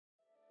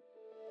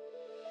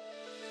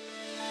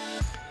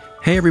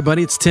Hey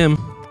everybody, it's Tim.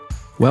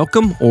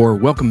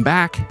 Welcome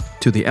back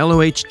to the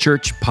LOH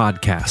Church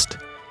podcast.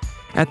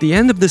 At the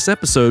end of this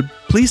episode,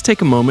 please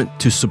take a moment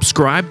to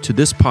subscribe to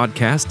this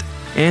podcast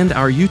and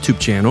our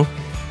YouTube channel,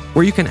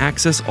 where you can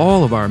access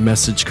all of our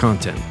message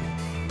content.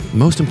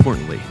 Most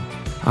importantly,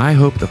 I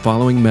hope the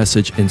following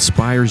message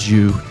inspires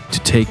you to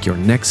take your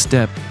next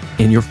step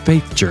in your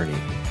faith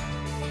journey.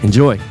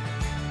 Enjoy.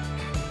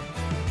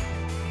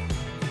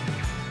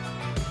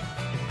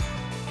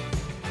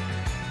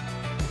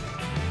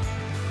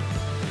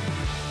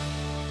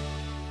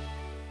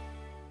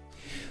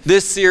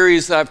 This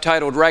series I've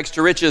titled Rags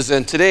to Riches,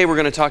 and today we're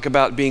going to talk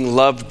about being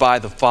loved by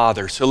the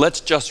Father. So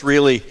let's just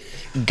really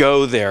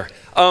go there.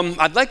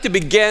 I'd like to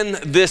begin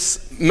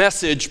this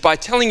message by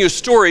telling you a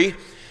story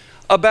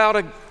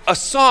about a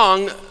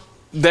song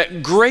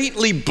that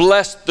greatly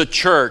blessed the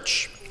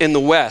church in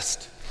the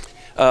West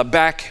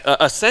back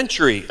a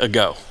century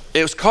ago.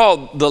 It was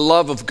called The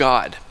Love of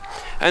God.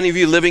 Any of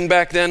you living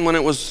back then when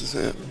it was?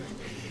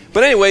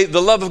 But anyway,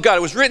 The Love of God.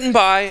 It was written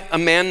by a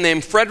man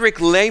named Frederick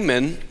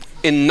Lehman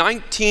in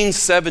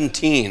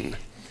 1917.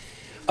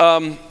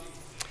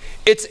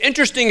 It's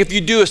interesting if you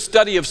do a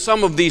study of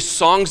some of these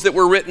songs that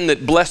were written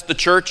that blessed the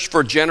church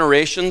for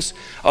generations.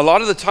 A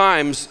lot of the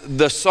times,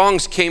 the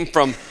songs came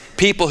from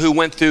people who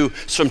went through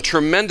some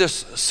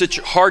tremendous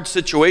hard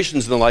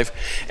situations in their life,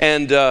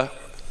 and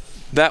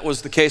that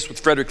was the case with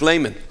Frederick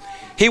Lehman.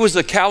 He was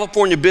a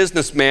California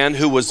businessman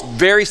who was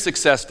very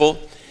successful,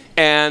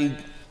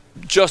 and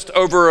just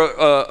over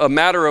a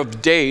matter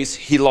of days,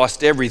 he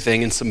lost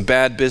everything in some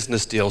bad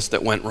business deals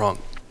that went wrong.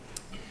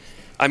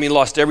 I mean,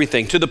 lost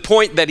everything to the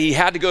point that he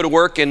had to go to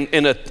work in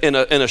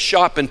a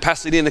shop in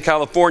Pasadena,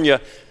 California,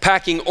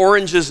 packing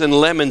oranges and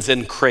lemons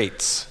in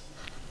crates.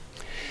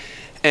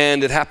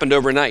 And it happened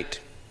overnight.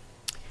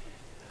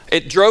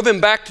 It drove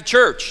him back to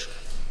church.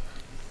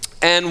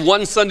 And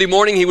one Sunday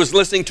morning, he was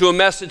listening to a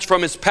message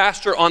from his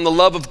pastor on the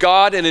love of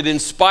God, and it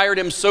inspired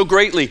him so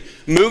greatly,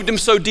 moved him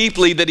so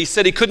deeply that he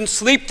said he couldn't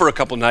sleep for a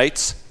couple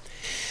nights.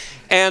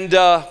 And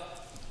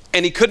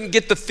he couldn't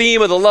get the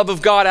theme of the love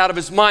of God out of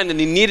his mind, and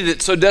he needed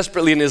it so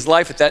desperately in his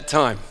life at that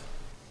time.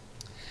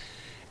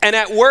 And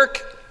at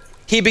work,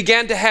 he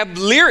began to have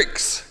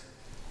lyrics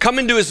come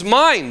into his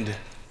mind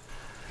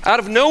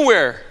out of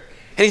nowhere.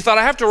 And he thought,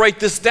 I have to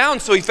write this down.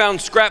 So he found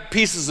scrap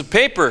pieces of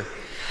paper.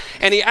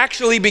 And he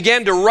actually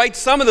began to write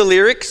some of the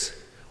lyrics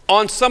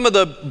on some of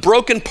the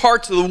broken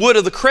parts of the wood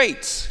of the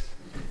crates.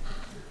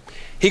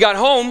 He got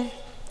home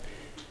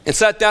and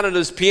sat down at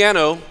his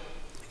piano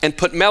and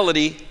put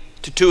melody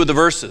to two of the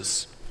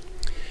verses.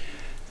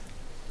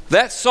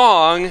 That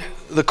song,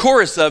 the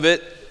chorus of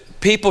it,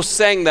 people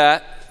sang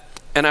that,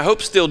 and I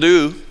hope still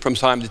do from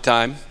time to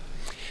time.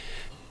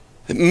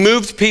 It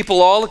moved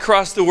people all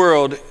across the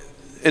world,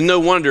 and no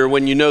wonder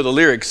when you know the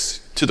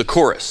lyrics to the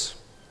chorus.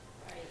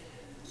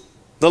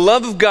 The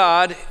love of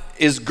God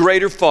is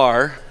greater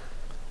far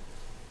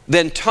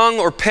than tongue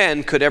or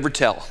pen could ever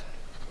tell.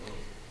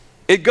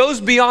 It goes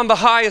beyond the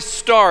highest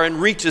star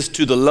and reaches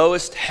to the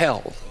lowest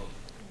hell.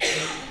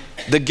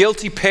 The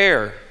guilty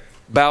pair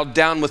bowed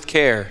down with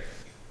care.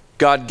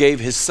 God gave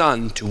his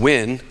son to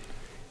win.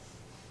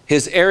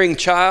 His erring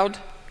child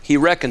he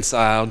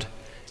reconciled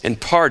and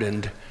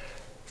pardoned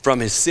from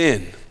his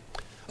sin.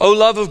 O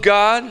love of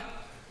God,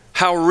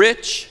 how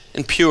rich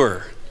and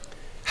pure,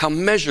 how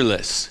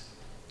measureless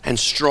and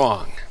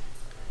strong.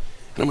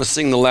 And I'm going to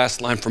sing the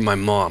last line from my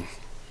mom,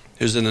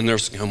 who's in the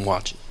nursing home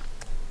watching.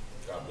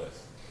 God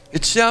bless.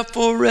 It shall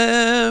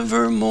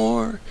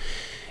forevermore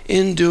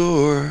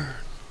endure,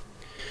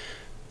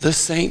 the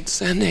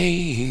saints and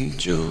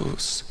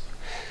angels'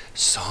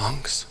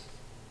 songs.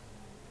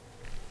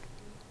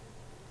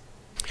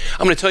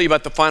 I'm going to tell you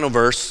about the final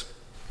verse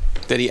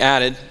that he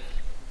added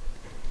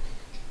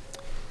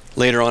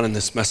later on in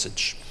this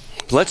message.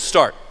 Let's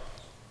start.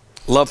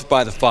 Loved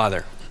by the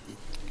Father.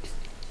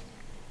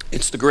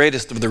 It's the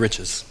greatest of the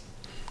riches.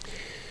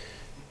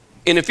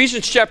 In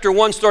Ephesians chapter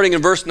 1, starting in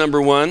verse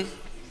number 1,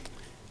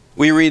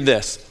 we read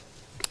this.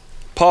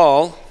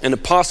 Paul, an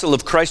apostle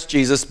of Christ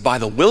Jesus, by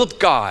the will of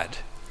God,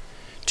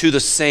 to the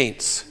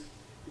saints,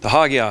 the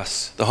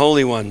Hagios, the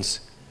holy ones,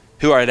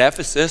 who are at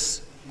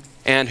Ephesus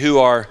and who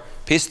are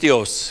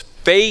pistios,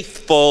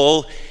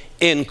 faithful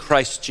in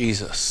Christ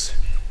Jesus.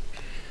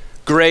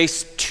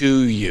 Grace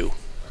to you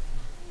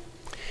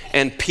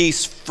and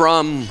peace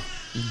from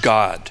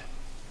God,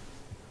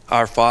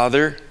 our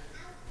Father,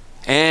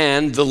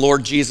 and the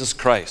Lord Jesus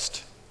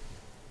Christ.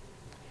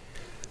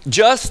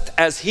 Just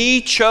as he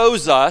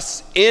chose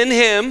us in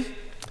him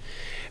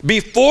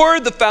before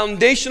the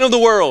foundation of the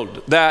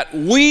world, that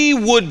we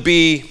would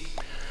be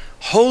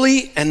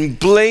holy and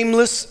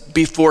blameless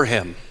before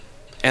him.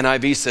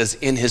 NIV says,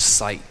 in his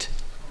sight.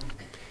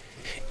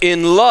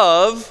 In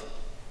love,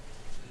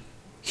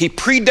 he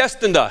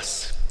predestined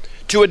us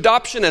to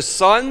adoption as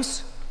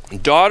sons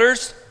and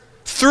daughters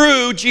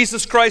through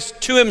Jesus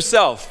Christ to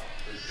himself,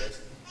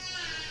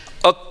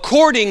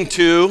 according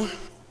to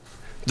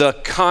the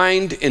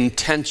kind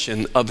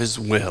intention of his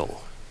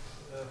will,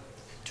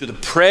 to the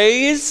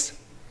praise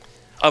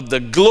of the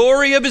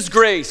glory of his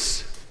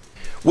grace,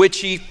 which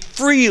he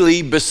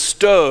freely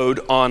bestowed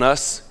on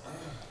us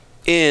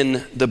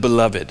in the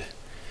beloved.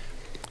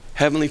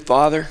 Heavenly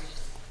Father,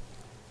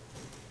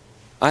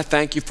 I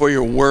thank you for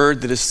your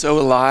word that is so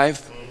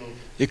alive.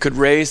 It could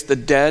raise the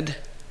dead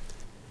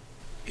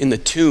in the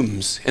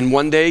tombs, and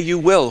one day you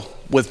will,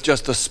 with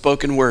just a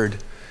spoken word.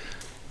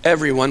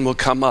 Everyone will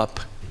come up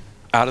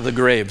out of the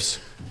graves.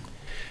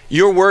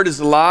 Your word is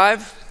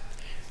alive.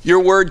 Your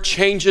word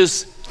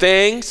changes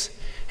things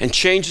and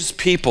changes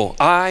people.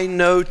 I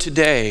know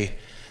today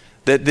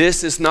that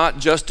this is not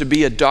just to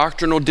be a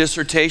doctrinal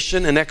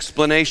dissertation and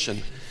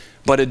explanation,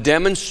 but a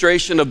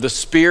demonstration of the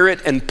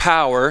Spirit and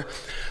power,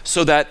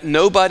 so that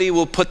nobody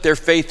will put their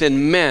faith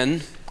in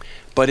men,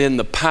 but in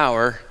the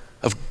power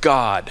of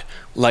God,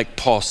 like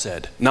Paul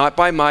said. Not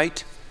by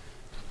might,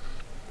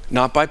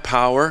 not by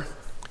power,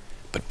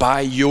 but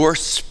by your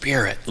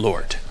Spirit,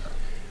 Lord.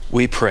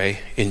 We pray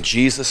in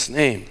Jesus'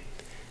 name.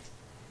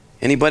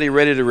 Anybody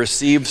ready to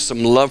receive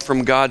some love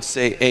from God,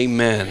 say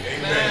amen.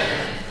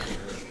 Amen.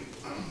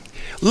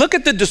 Look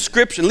at the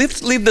description.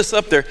 Let's leave this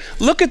up there.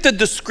 Look at the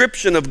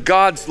description of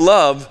God's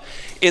love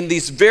in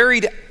these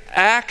varied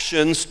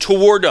actions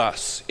toward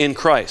us in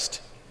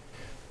Christ.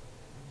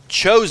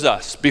 Chose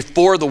us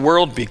before the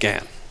world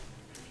began.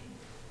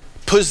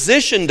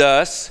 Positioned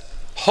us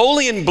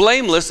holy and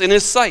blameless in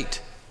his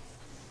sight.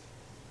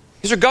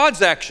 These are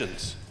God's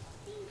actions.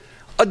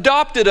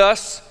 Adopted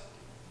us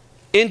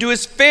into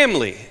his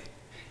family.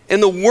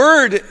 And the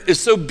word is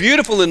so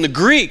beautiful in the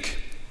Greek.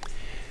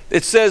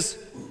 It says,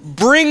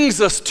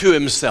 brings us to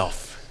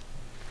himself.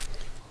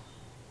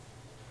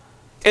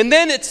 And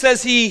then it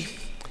says he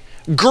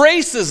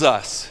graces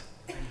us.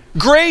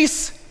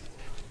 Grace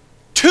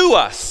to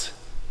us.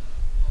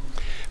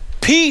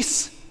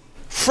 Peace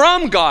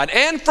from God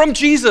and from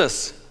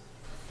Jesus.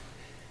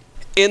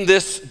 In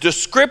this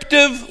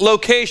descriptive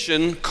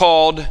location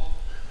called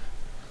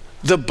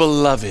the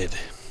beloved.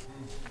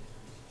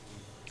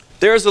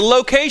 There is a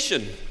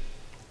location.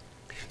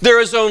 There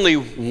is only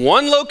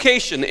one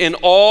location in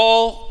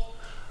all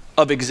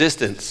of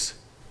existence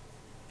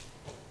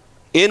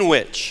in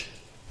which,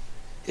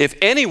 if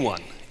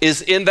anyone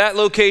is in that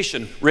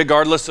location,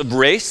 regardless of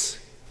race,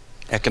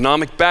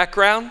 economic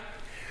background,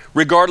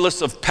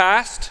 regardless of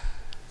past,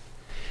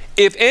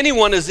 if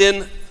anyone is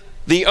in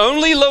the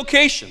only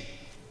location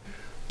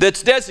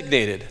that's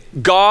designated,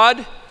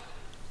 God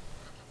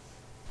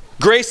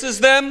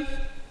graces them,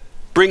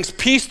 brings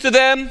peace to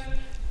them,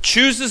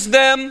 chooses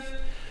them,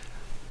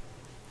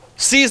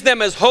 sees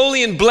them as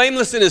holy and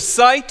blameless in his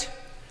sight,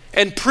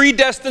 and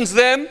predestines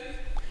them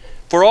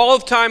for all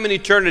of time and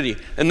eternity.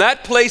 And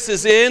that place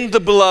is in the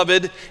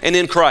beloved and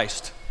in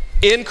Christ.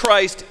 In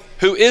Christ,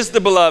 who is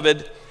the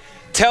beloved,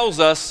 tells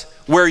us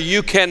where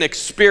you can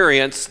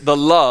experience the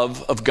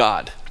love of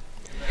God.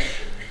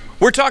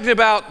 We're talking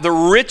about the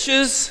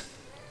riches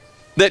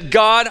that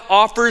God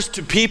offers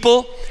to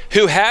people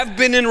who have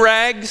been in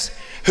rags,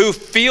 who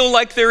feel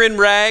like they're in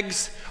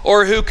rags,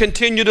 or who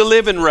continue to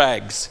live in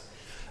rags.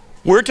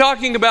 We're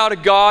talking about a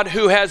God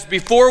who has,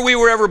 before we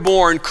were ever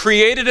born,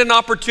 created an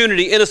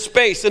opportunity in a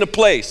space, in a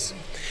place.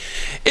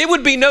 It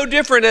would be no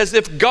different as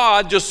if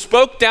God just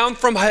spoke down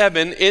from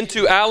heaven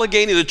into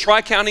Allegheny, the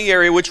Tri-County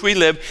area which we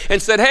live, and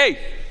said, hey,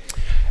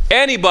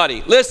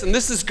 anybody, listen,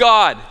 this is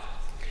God.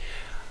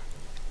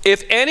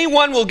 If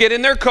anyone will get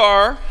in their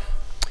car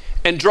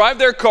and drive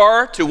their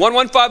car to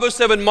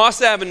 11507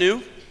 Moss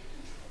Avenue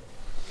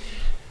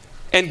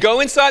and go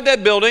inside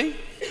that building,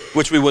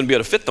 which we wouldn't be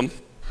able to fit them,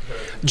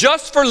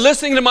 just for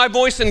listening to my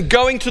voice and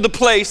going to the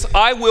place,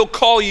 I will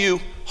call you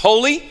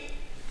holy,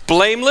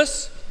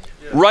 blameless,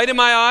 right in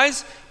my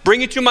eyes,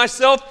 bring you to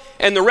myself,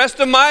 and the rest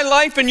of my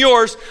life and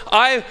yours,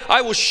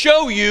 I will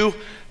show you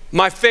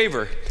my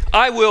favor.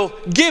 I will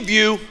give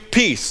you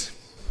peace.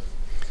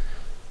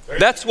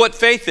 That's what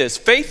faith is.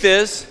 Faith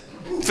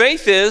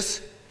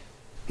is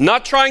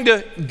not trying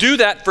to do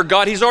that for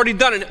God. He's already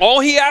done it. All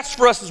he asks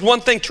for us is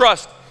one thing,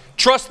 trust.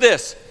 Trust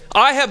this.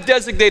 I have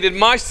designated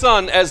my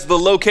son as the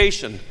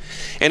location.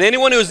 And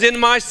anyone who's in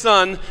my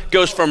son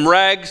goes from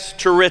rags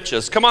to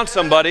riches. Come on,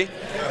 somebody.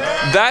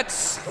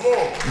 That's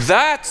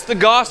the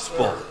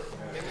gospel.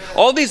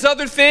 All these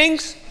other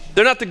things,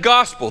 they're not the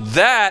gospel.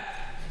 That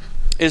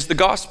is the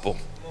gospel.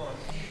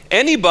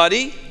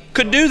 Anybody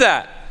could do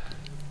that,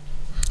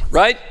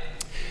 right?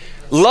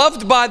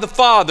 Loved by the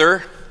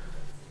Father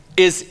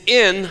is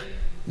in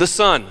the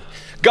Son.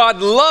 God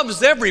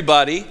loves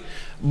everybody,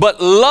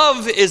 but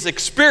love is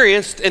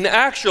experienced and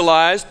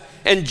actualized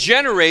and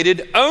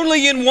generated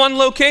only in one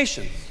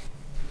location.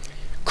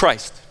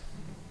 Christ.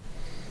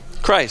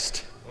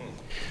 Christ.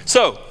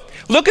 So,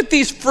 look at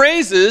these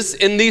phrases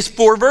in these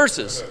 4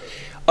 verses.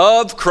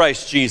 Of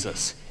Christ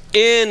Jesus,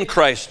 in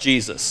Christ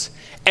Jesus,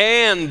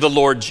 and the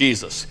Lord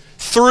Jesus,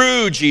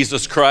 through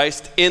Jesus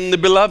Christ in the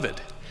beloved.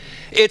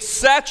 It's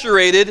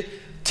saturated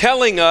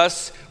telling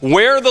us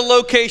where the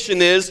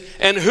location is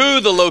and who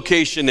the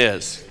location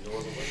is.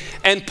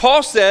 And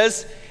Paul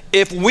says,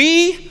 if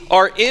we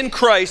are in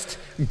Christ,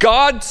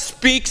 God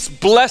speaks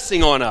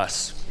blessing on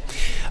us.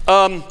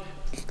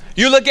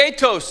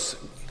 Eulogetos,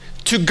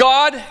 to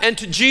God and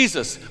to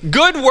Jesus.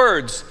 Good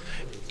words.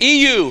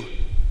 EU,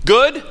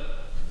 good.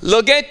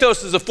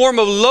 Logetos is a form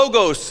of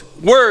logos,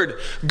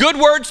 word. Good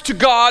words to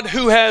God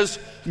who has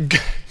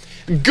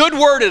good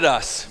worded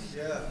us.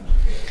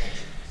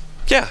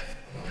 Yeah.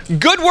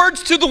 Good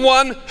words to the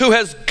one who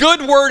has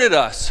good worded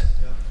us.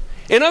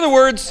 In other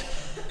words,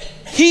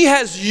 he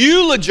has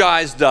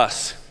eulogized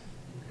us.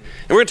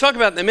 And we're going to talk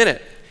about it in a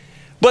minute.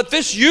 But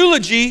this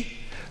eulogy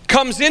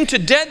comes into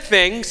dead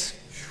things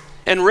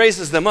and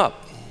raises them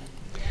up.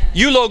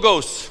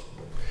 Eulogos,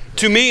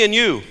 to me and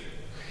you.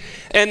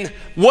 And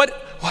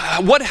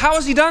how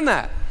has he done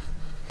that?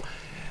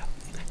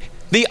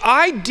 The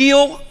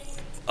ideal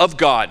of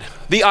God,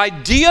 the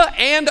idea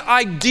and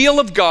ideal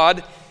of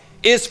God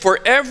is for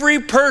every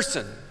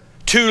person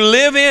to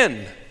live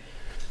in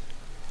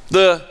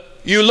the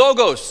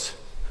eulogos,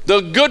 the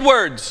good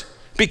words,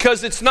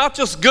 because it's not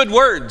just good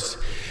words.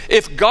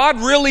 If God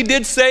really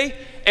did say,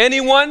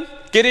 anyone,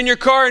 get in your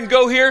car and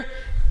go here,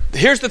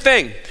 here's the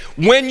thing.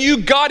 When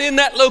you got in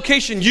that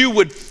location, you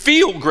would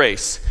feel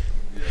grace.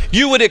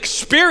 You would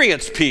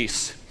experience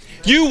peace.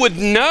 You would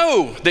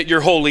know that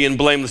you're holy and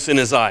blameless in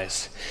his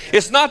eyes.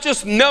 It's not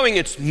just knowing,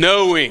 it's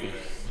knowing.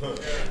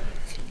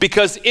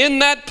 Because in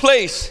that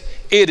place,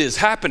 it is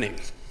happening.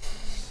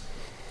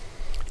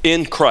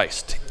 In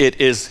Christ,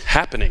 it is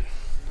happening.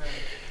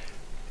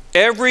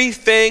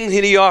 Everything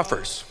that he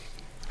offers.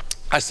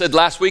 I said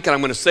last week, and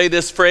I'm going to say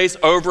this phrase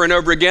over and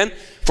over again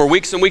for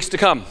weeks and weeks to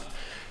come.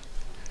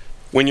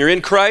 When you're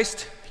in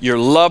Christ, you're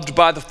loved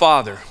by the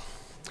Father.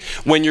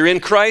 When you're in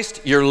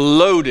Christ, you're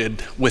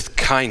loaded with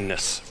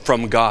kindness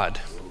from God.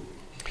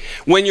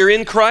 When you're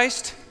in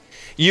Christ,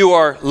 you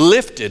are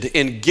lifted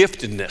in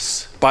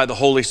giftedness by the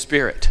Holy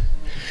Spirit.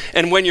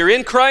 And when you're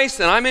in Christ,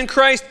 and I'm in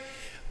Christ,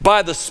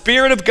 by the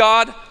Spirit of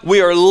God,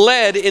 we are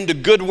led into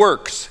good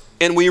works.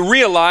 And we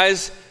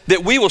realize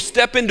that we will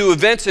step into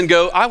events and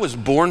go, I was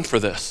born for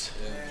this.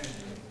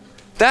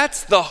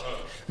 That's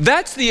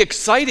the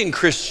exciting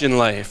Christian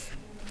life.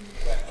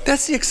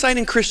 That's the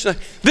exciting Christian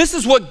life. This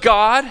is what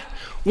God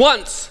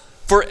wants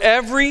for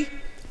every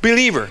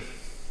believer.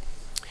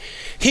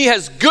 He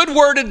has good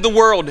worded the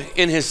world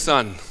in his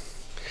Son.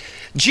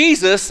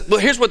 Jesus, well,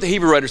 here's what the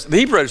Hebrew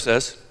writer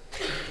says.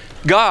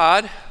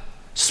 God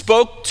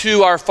spoke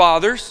to our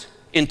fathers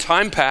in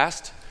time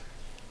past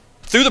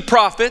through the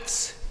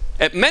prophets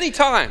at many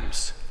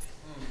times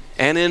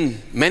and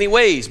in many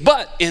ways.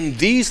 But in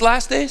these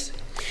last days,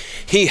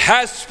 he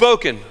has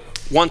spoken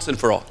once and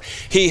for all.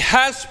 He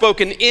has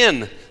spoken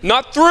in,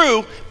 not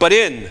through, but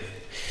in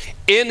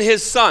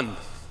his Son.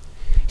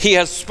 He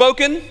has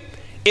spoken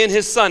in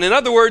his Son. In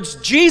other words,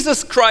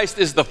 Jesus Christ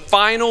is the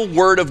final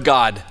word of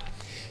God.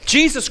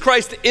 Jesus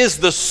Christ is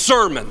the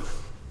sermon.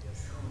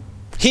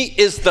 He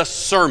is the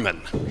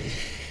sermon.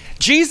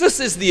 Jesus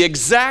is the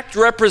exact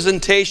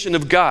representation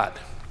of God.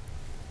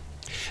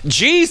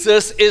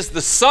 Jesus is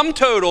the sum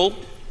total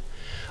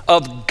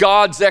of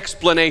God's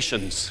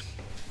explanations.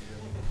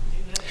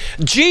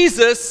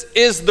 Jesus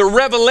is the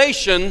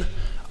revelation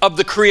of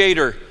the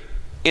Creator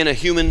in a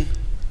human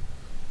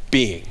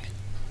being.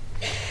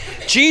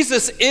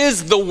 Jesus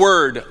is the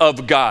Word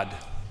of God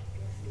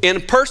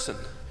in person.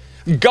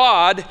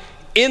 God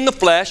in the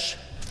flesh,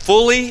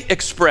 fully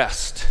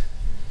expressed.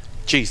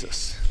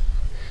 Jesus.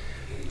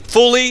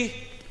 Fully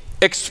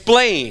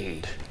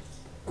explained.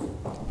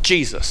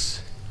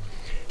 Jesus.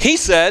 He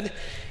said,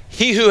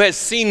 he who has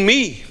seen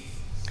me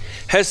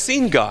has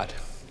seen God.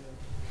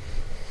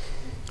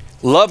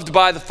 Loved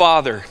by the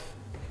Father.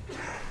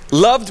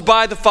 Loved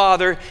by the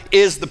Father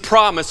is the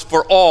promise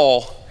for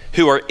all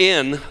who are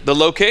in the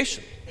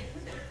location.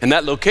 And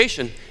that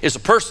location is a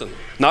person.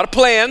 Not a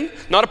plan,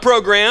 not a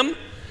program,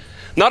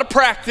 not a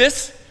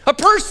practice, a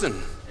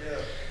person.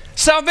 Yeah.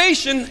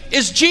 Salvation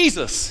is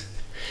Jesus.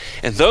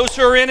 And those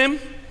who are in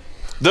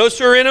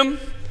him,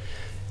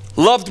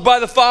 loved by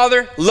the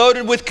Father,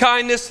 loaded with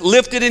kindness,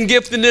 lifted in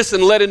giftedness,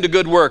 and led into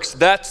good works.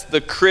 That's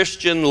the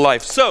Christian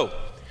life. So,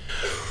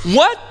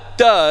 what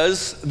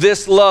does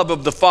this love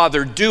of the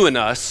Father do in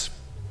us,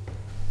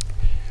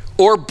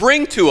 or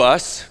bring to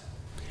us,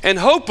 and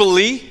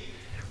hopefully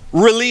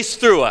release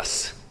through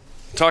us?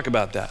 Talk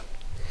about that.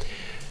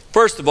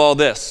 First of all,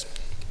 this.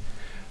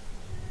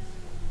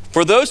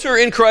 For those who are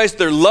in Christ,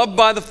 they're loved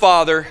by the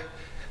Father.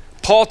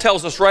 Paul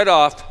tells us right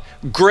off,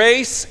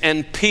 grace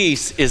and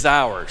peace is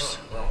ours.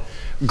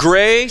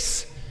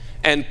 Grace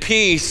and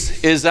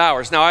peace is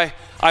ours. Now,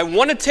 I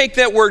want to take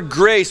that word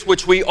grace,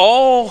 which we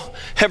all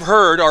have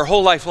heard our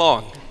whole life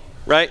long,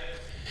 right?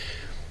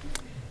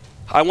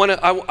 I want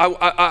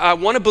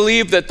to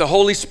believe that the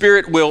Holy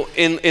Spirit will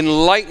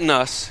enlighten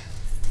us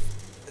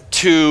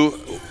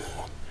to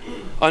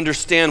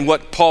understand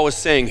what Paul is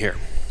saying here.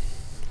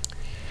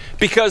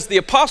 Because the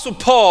Apostle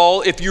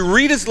Paul, if you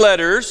read his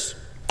letters,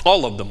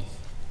 all of them,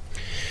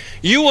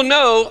 you will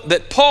know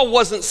that Paul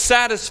wasn't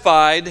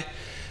satisfied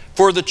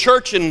for the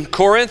church in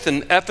Corinth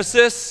and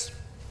Ephesus.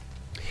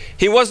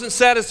 He wasn't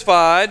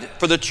satisfied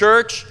for the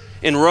church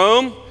in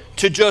Rome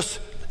to just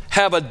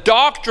have a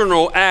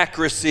doctrinal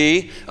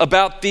accuracy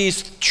about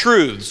these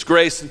truths,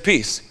 grace and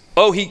peace.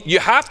 Oh, you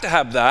have to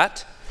have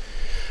that.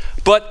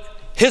 But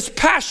his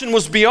passion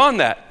was beyond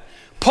that.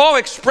 Paul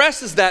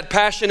expresses that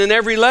passion in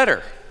every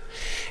letter.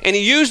 And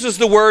he uses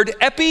the word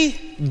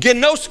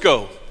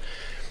epigenosko.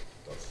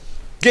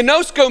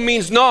 Gnosko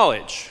means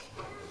knowledge.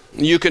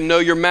 You can know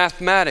your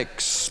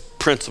mathematics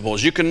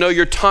principles. You can know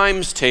your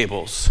times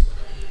tables.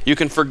 You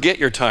can forget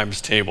your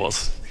times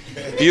tables.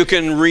 You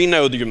can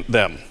re-know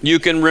them. You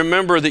can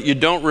remember that you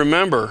don't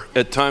remember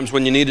at times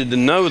when you needed to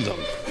know them.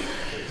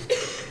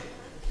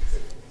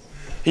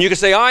 And you can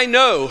say, I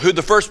know who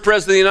the first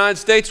president of the United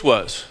States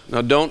was.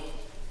 Now don't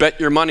bet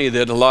your money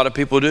that a lot of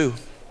people do.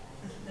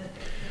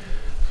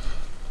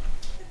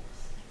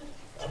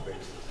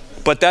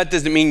 But that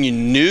doesn't mean you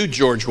knew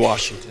George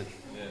Washington.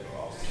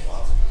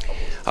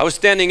 I was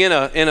standing in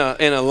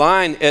a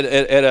line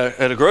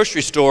at a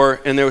grocery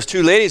store, and there was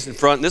two ladies in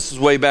front. And this is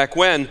way back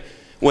when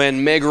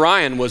Meg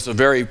Ryan was a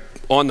very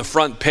on the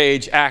front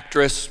page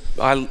actress.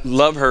 I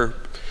love her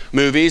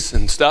movies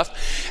and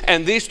stuff.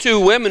 And these two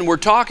women were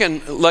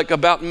talking like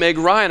about Meg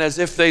Ryan as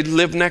if they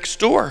lived next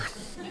door.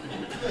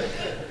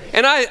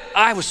 And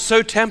I was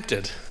so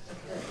tempted.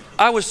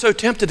 I was so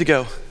tempted to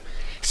go,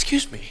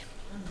 excuse me,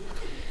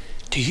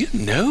 do you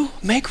know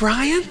Meg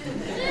Ryan?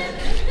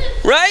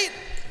 Right?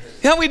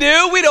 Yeah, we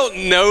do. We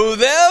don't know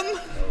them.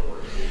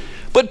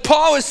 But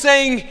Paul is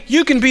saying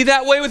you can be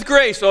that way with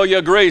grace. Oh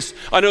yeah, grace.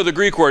 I know the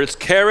Greek word. It's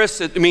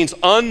charis. It means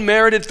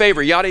unmerited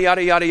favor. Yada,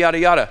 yada, yada, yada,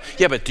 yada.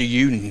 Yeah, but do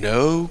you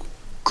know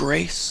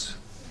grace?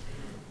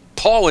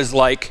 Paul is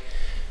like,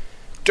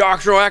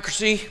 doctrinal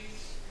accuracy,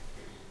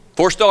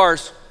 4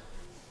 stars.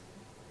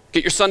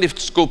 Get your Sunday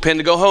school pen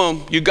to go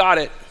home. You got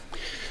it.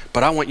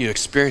 But I want you to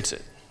experience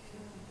it.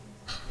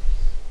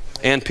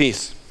 And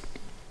peace.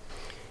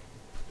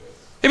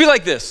 It'd be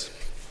like this.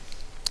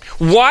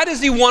 Why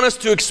does he want us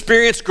to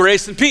experience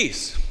grace and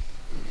peace?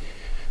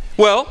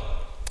 Well,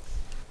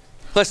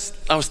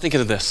 I was thinking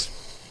of this.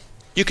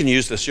 You can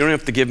use this. You don't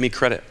have to give me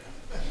credit.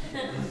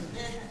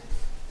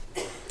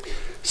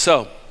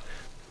 So,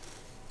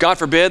 God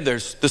forbid,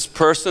 there's this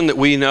person that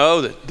we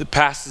know that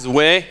passes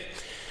away,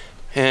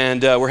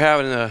 and we're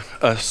having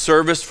a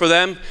service for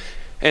them,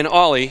 and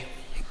Ollie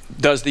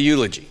does the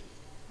eulogy.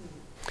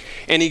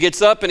 And he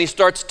gets up and he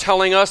starts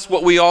telling us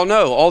what we all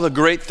know, all the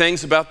great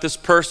things about this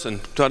person.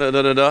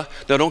 Now,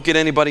 don't get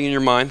anybody in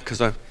your mind, because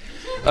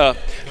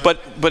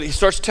but he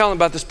starts telling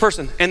about this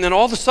person. And then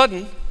all of a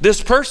sudden,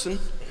 this person,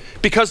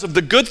 because of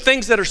the good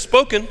things that are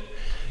spoken,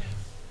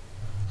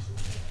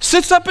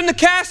 sits up in the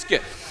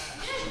casket.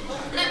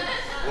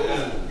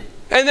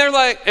 And they're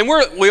like,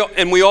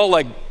 we all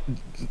like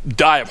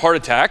die of heart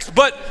attacks,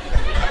 but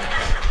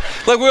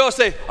like we all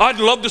say, I'd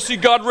love to see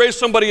God raise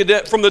somebody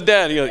from the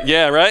dead. You go,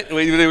 yeah, right? And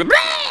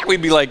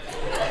we'd be like,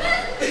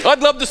 I'd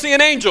love to see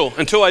an angel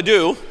until I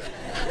do.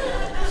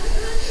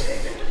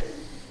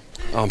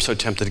 Oh, I'm so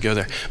tempted to go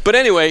there. But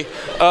anyway,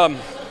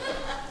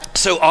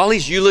 so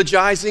Ollie's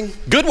eulogizing,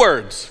 good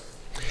words.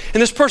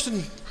 And this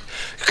person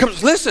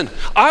comes, listen,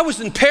 I was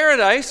in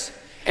paradise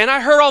and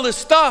I heard all this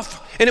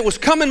stuff and it was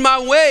coming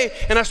my way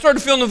and I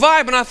started feeling the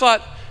vibe and I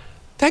thought,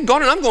 thank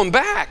God, and I'm going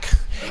back.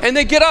 And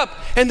they get up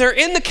and they're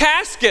in the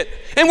casket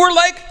and we're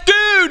like,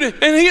 dude,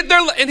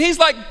 and he's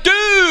like,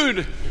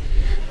 dude.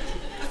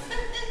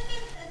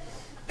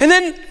 And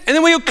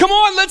then we go, come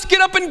on, let's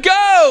get up and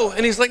go.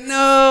 And he's like,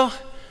 no,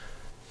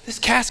 this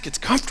casket's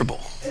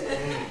comfortable.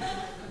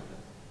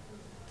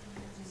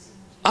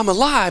 I'm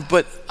alive,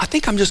 but I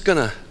think I'm just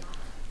gonna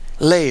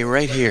lay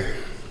right here.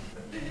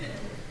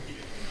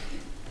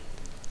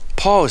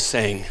 Paul is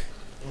saying,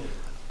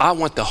 I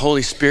want the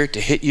Holy Spirit to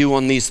hit you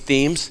on these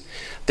themes,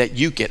 that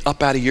you get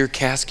up out of your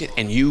casket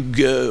and you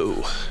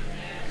go.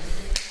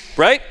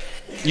 Right?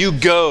 You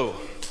go.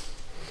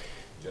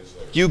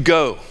 You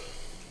go.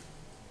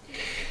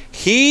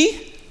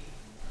 He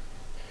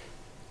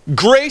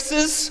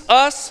graces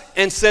us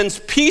and sends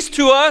peace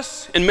to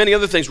us and many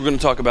other things we're going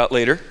to talk about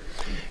later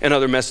in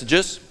other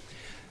messages,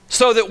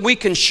 so that we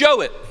can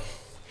show it,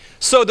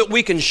 so that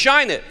we can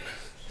shine it,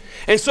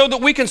 and so that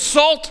we can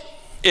salt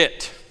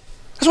it.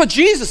 That's what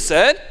Jesus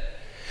said.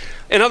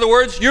 In other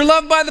words, you're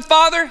loved by the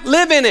Father,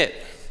 live in it.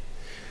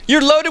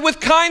 You're loaded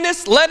with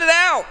kindness, let it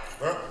out.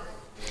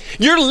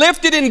 You're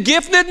lifted in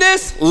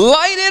giftedness,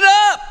 light it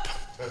up.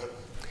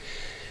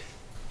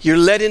 You're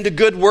led into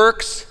good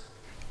works,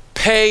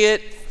 pay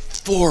it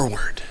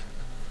forward.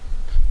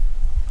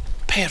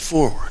 Pay it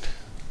forward.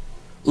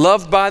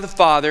 Loved by the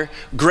Father,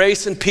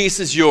 grace and peace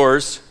is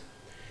yours.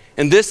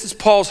 And this is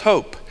Paul's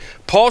hope.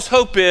 Paul's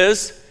hope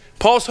is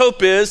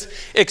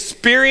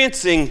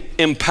experiencing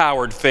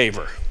empowered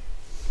favor.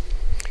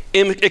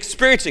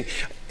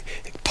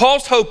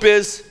 Paul's hope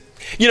is,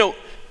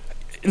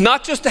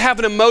 not just to have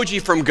an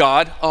emoji from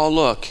God. Oh,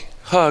 look,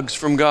 hugs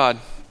from God.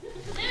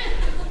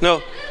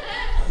 No.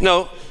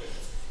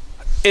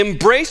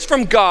 Embrace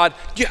from God.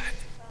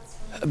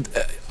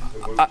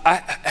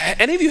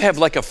 Any of you have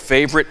like a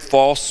favorite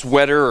fall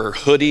sweater or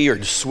hoodie or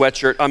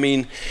sweatshirt? I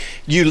mean,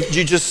 you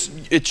just,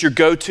 it's your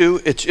go-to.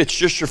 It's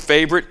just your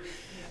favorite.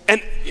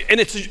 And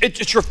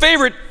it's your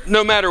favorite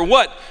no matter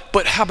what.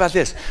 But how about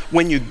this?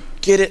 When you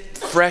get it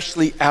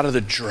freshly out of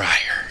the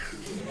dryer.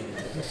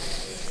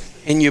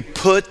 And you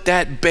put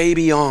that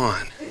baby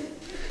on.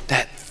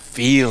 That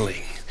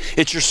feeling.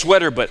 It's your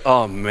sweater, but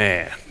oh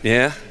man,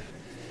 yeah?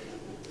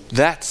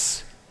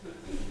 That's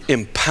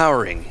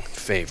empowering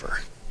favor.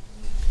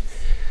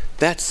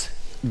 That's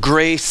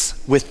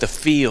grace with the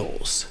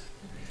feels.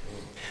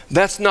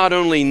 That's not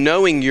only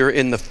knowing you're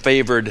in the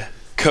favored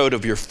coat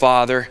of your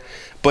Father,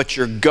 but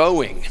you're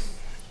going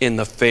in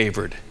the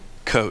favored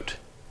coat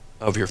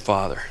of your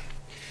Father.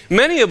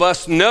 Many of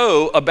us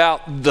know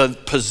about the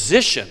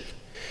position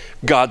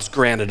God's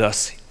granted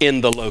us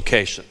in the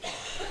location.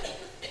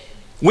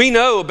 We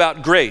know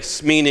about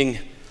grace, meaning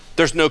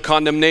there's no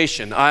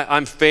condemnation.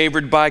 I'm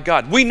favored by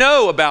God. We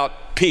know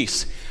about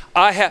peace.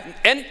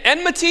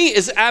 Enmity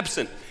is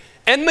absent.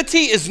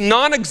 Enmity is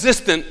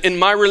non-existent in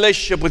my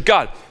relationship with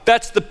God.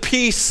 That's the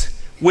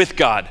peace with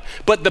God.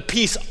 But the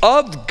peace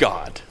of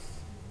God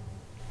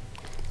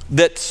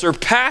that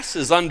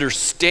surpasses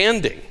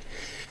understanding,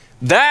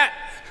 that,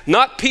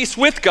 not peace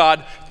with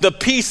God, the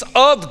peace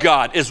of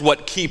God is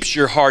what keeps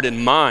your heart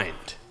and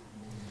mind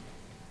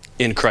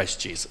in Christ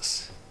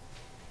Jesus.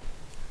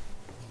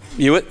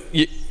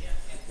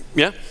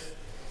 Yeah?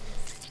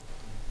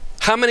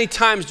 How many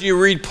times do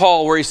you read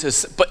Paul where he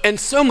says, and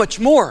so much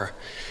more,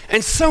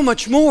 and so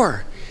much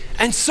more,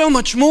 and so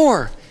much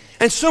more,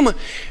 and so much.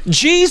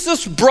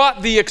 Jesus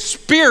brought the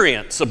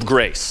experience of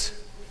grace.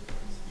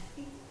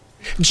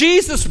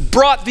 Jesus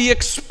brought the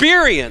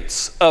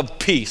experience of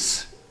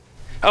peace.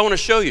 I want to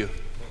show you.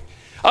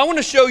 I want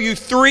to show you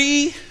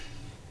three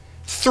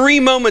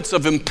moments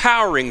of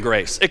empowering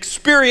grace,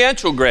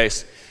 experiential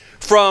grace,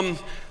 from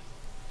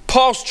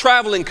Paul's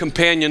traveling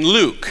companion,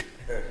 Luke.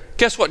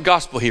 Guess what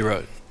gospel he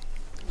wrote?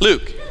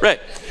 Luke,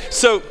 right.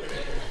 So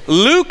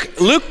Luke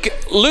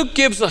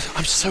gives us,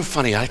 I'm so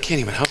funny, I can't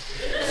even help.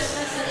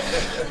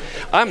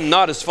 I'm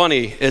not as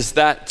funny as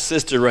that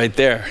sister right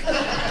there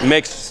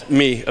makes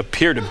me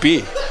appear to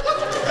be.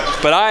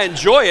 But I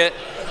enjoy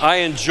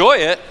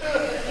it.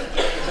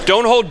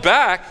 Don't hold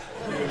back.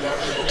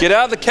 Get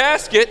out of the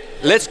casket.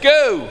 Let's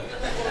go.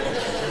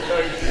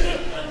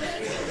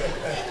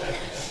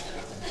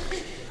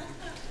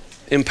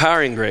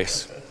 Empowering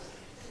grace.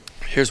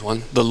 Here's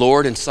one. The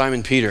Lord and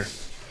Simon Peter.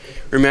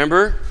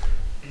 Remember,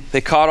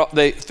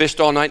 they fished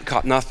all night,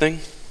 caught nothing.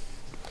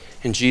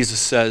 And Jesus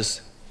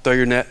says, throw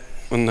your net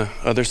on the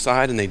other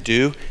side, and they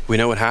do. We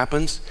know what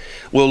happens.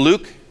 Well,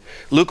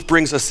 Luke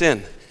brings us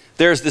in.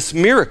 There's this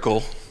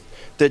miracle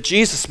that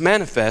Jesus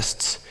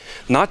manifests,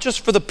 not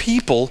just for the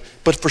people,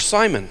 but for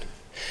Simon.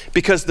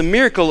 Because the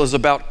miracle is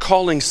about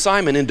calling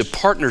Simon into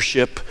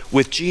partnership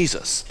with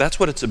Jesus. That's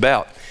what it's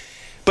about.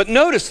 But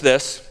notice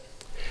this.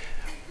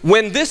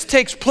 When this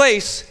takes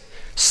place,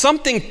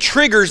 something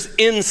triggers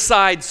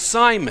inside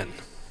Simon.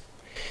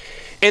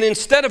 And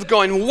instead of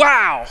going,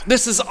 wow,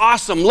 this is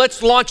awesome,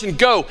 let's launch and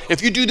go.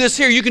 If you do this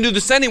here, you can do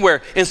this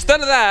anywhere. Instead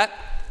of that,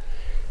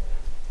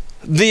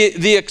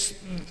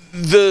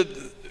 the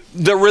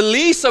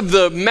release of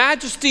the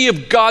majesty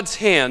of God's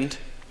hand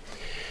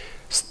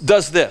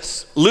does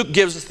this. Luke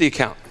gives us the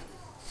account.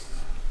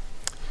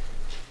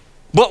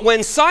 But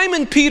when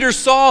Simon Peter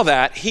saw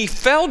that, he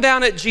fell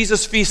down at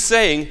Jesus' feet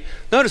saying,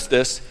 notice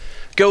this,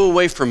 go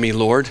away from me,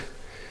 Lord,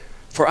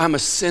 for I'm a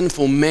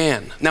sinful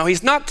man. Now,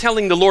 he's not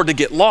telling the Lord to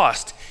get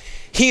lost.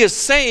 He is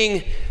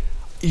saying,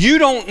 you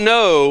don't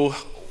know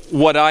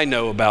what I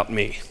know about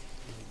me.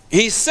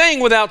 He's saying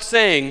without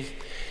saying,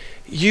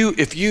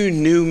 if you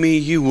knew me,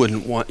 you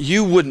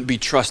wouldn't be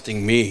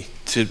trusting me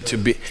to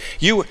be.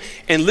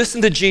 And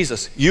listen to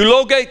Jesus.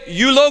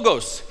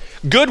 Eulogos,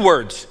 good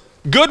words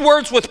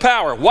with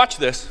power. Watch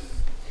this.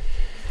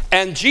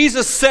 And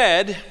Jesus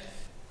said,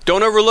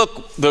 don't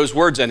overlook those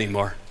words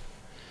anymore.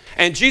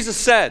 And Jesus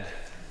said,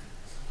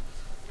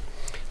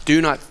 do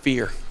not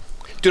fear.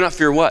 Do not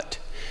fear what?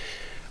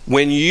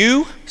 When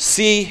you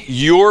see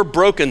your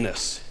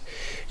brokenness,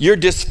 your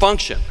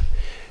dysfunction,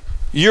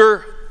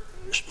 your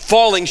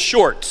falling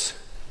short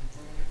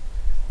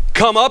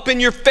come up in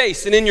your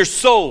face and in your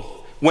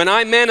soul when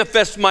I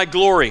manifest my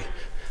glory,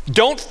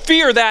 don't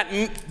fear that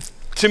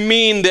to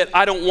mean that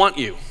I don't want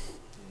you.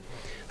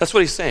 That's what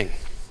he's saying.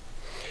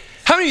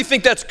 How many of you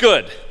think that's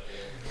good?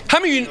 How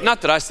many of you,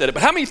 not that I said it,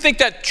 but how many of you think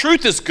that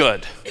truth is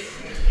good?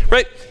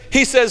 Right?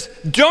 He says,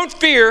 don't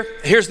fear.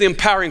 Here's the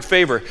empowering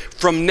favor.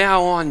 From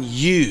now on,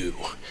 you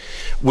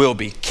will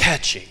be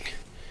catching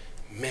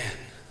men.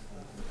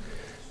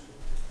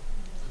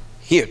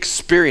 He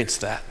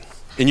experienced that.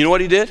 And you know what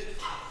he did?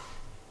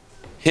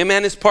 Him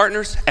and his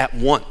partners, at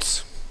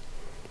once,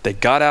 they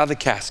got out of the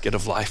casket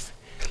of life,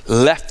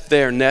 left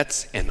their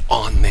nets, and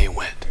on they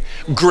went.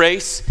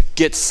 Grace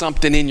gets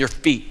something in your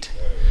feet.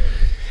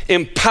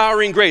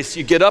 Empowering grace.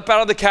 You get up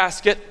out of the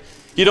casket.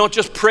 You don't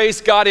just praise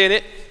God in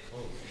it.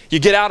 You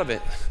get out of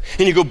it.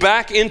 And you go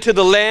back into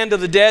the land of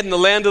the dead and the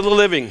land of the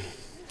living.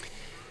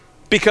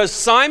 Because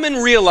Simon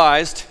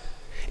realized,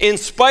 in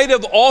spite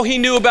of all he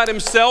knew about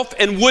himself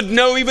and would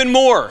know even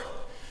more,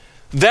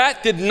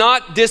 that did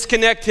not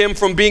disconnect him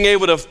from being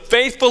able to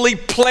faithfully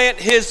plant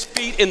his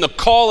feet in the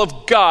call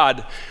of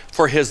God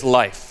for his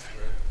life.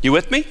 You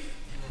with me?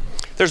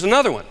 There's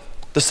another one.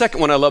 The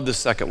second one, I love the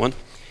second one.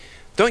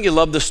 Don't you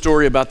love the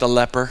story about the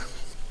leper?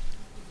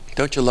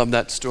 Don't you love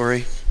that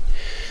story?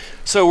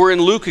 So we're in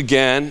Luke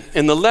again,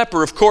 and the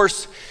leper, of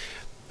course,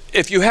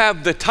 if you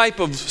have the type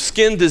of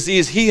skin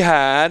disease he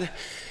had,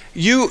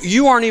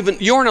 you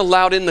aren't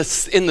allowed in the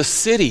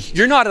city.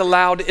 You're not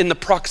allowed in the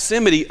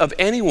proximity of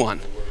anyone.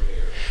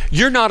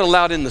 You're not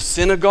allowed in the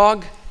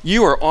synagogue.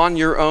 You are on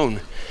your own.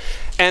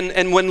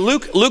 And when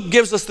Luke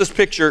gives us this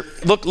picture,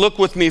 look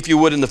with me if you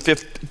would in the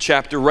 5th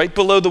chapter, right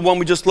below the one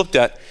we just looked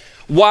at.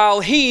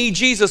 While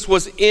Jesus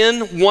was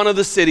in one of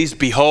the cities,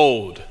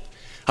 behold.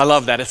 I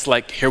love that. It's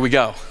like, here we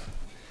go.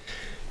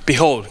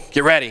 Behold,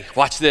 get ready,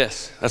 watch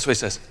this. That's what he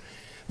says.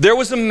 There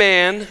was a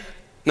man,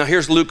 now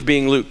here's Luke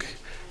being Luke.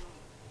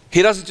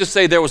 He doesn't just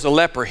say there was a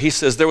leper. He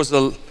says there was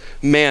a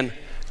man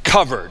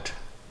covered.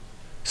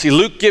 See,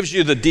 Luke gives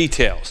you the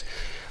details.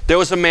 There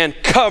was a man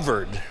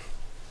covered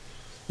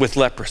with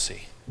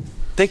leprosy.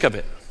 Think of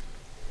it.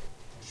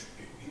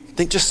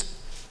 Think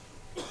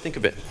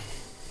of it.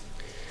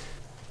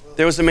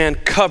 There was a man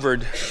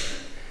covered,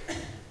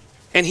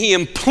 and he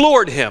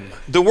implored him.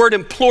 The word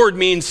implored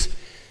means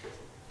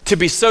to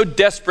be so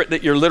desperate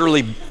that you're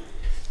literally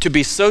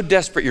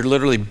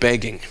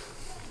begging.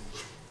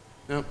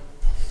 No.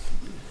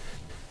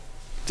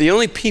 The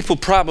only people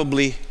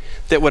probably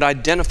that would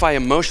identify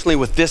emotionally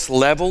with this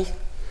level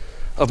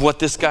of what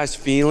this guy's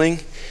feeling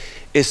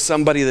is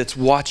somebody that's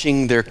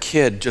watching their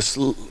kid just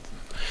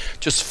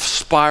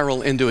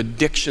spiral into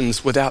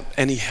addictions without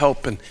any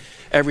help, and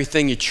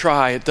everything you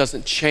try, it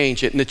doesn't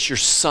change it, and it's your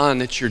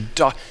son, it's your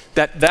daughter.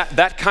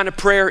 That kind of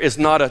prayer is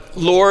not a,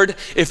 Lord,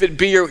 if it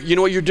be you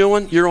know what you're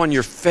doing? You're on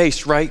your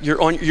face, right?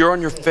 You're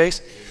on your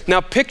face. Now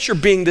picture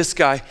being this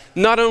guy.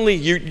 Not only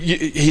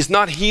he's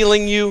not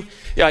healing you,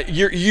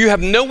 you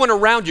have no one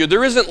around you.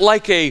 There isn't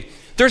like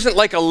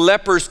a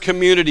lepers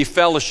community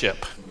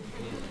fellowship.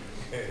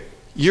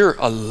 You're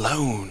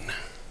alone.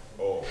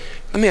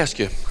 Let me ask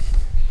you,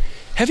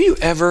 have you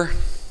ever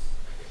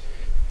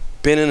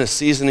been in a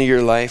season of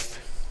your life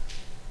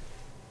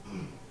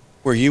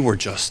where you were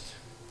just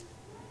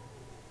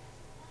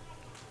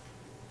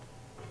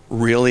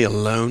really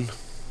alone?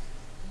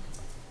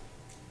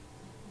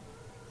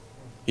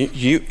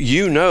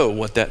 You know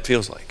what that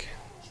feels like.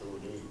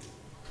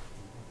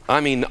 I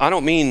mean, I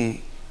don't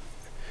mean,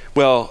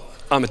 well,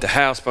 I'm at the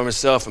house by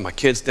myself and my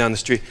kids down the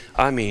street.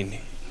 I mean,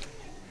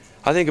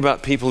 I think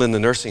about people in the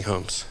nursing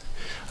homes.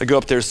 I go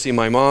up there to see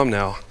my mom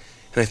now,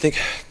 and I think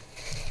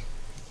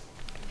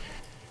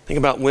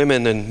about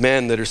women and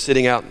men that are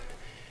sitting out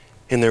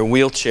in their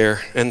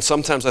wheelchair, and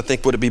sometimes I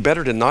think, would it be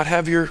better to not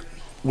have your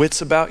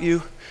wits about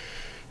you?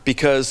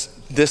 Because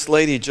this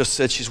lady just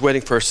said she's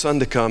waiting for her son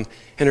to come,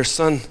 and her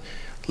son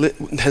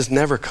has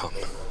never come.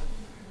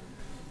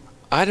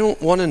 I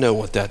don't want to know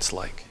what that's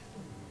like.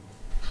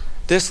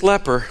 This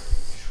leper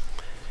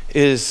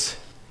is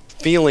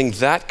feeling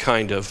that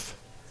kind of,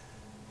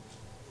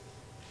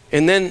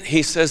 and then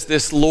he says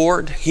this,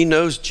 Lord, he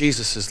knows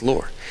Jesus is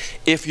Lord.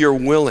 If you're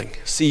willing.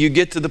 See, you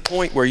get to the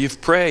point where you've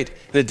prayed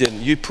and it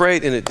didn't. You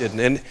prayed and it didn't.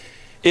 And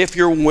if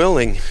you're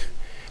willing,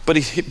 but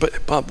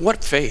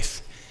what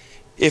faith?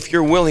 If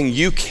you're willing,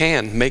 you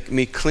can make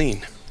me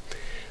clean.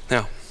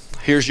 Now,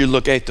 here's your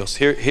look-atos.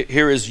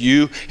 Here is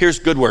you. Here's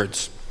good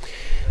words.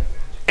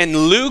 And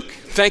Luke,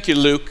 thank you,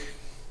 Luke.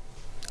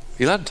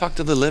 You allowed to talk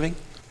to the living?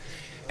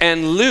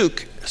 And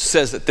Luke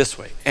says it this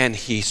way, and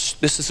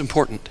this is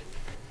important.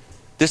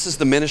 This is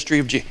the ministry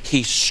of Jesus.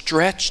 He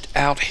stretched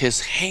out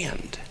his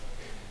hand.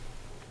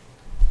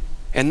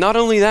 And not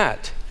only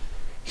that,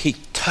 he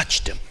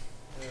touched him.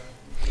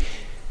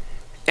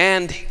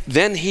 And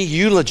then he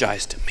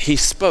eulogized him. He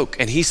spoke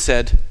and he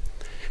said,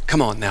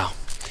 come on now.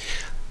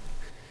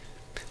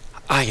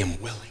 I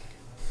am willing.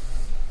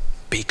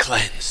 Be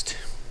cleansed.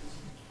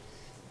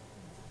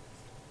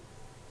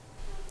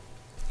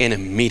 And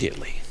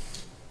immediately,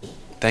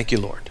 thank you,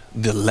 Lord,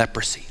 the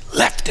leprosy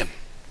left him.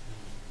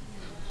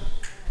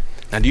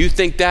 Now, do you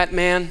think that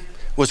man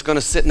was going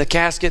to sit in the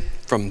casket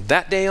from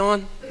that day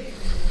on?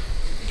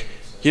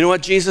 You know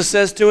what Jesus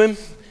says to him?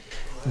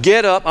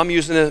 Get up, I'm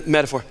using a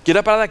metaphor, get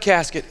up out of that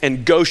casket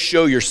and go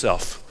show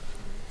yourself.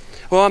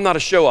 Well, I'm not a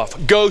show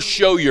off. Go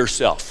show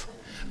yourself.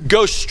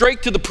 Go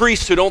straight to the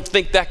priests who don't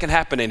think that can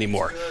happen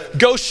anymore.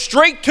 Go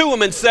straight to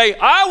them and say,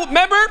 I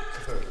remember,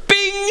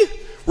 bing,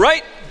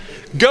 right?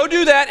 Go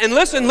do that and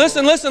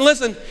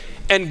listen,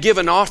 and give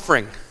an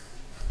offering.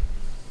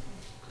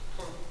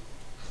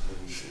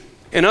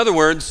 In other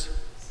words,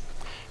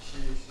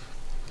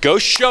 go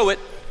show it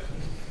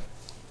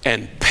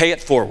and pay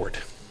it forward.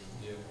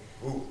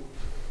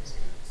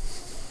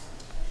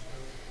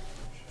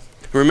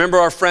 Remember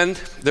our friend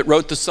that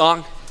wrote the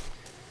song,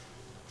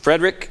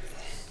 Frederick?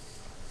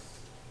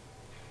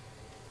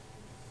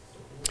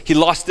 He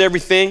lost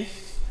everything,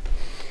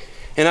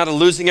 and out of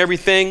losing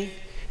everything,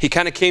 he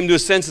kind of came to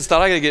his senses,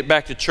 thought, I got to get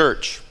back to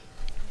church.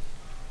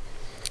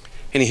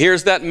 And he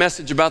hears that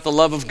message about the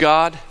love of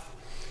God,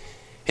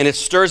 and it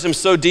stirs him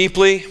so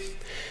deeply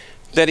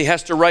that he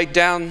has to write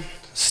down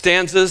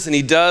stanzas, and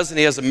he does, and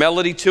he has a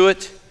melody to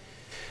it.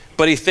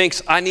 but he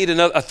thinks, I need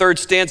a third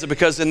stanza,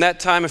 because in that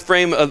time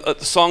frame,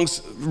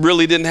 songs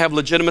really didn't have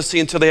legitimacy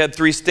until they had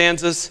 3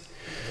 stanzas.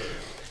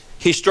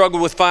 He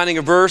struggled with finding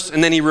a verse,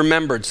 and then he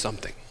remembered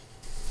something.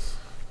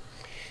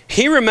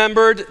 He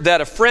remembered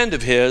that a friend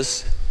of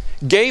his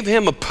gave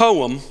him a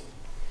poem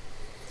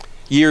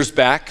years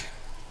back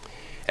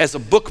as a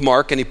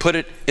bookmark, and he put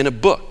it in a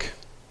book.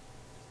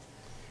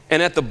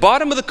 And at the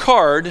bottom of the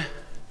card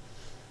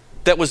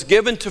that was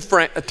given to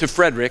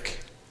Frederick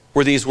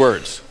were these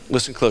words.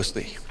 Listen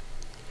closely.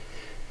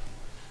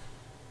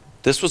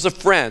 This was a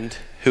friend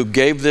who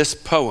gave this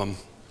poem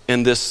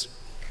and this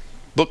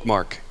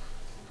bookmark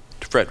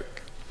to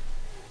Frederick.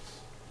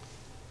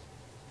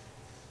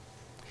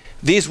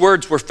 These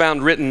words were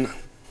found written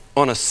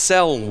on a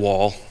cell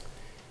wall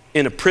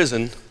in a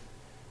prison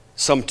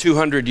some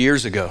 200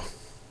 years ago.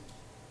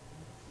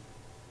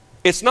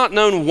 It's not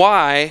known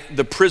why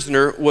the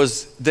prisoner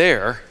was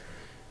there.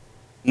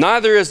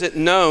 Neither is it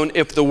known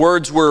if the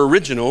words were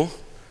original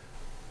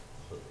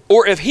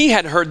or if he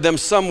had heard them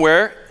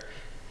somewhere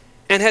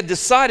and had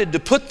decided to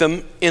put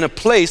them in a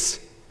place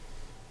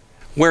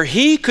where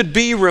he could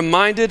be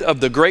reminded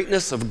of the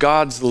greatness of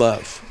God's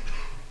love.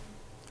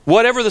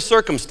 Whatever the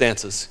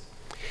circumstances,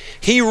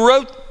 he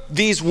wrote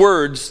these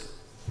words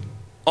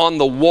on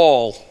the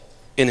wall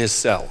in his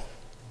cell.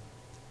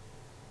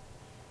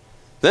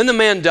 Then the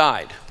man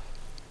died,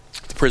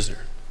 the prisoner.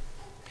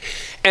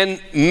 And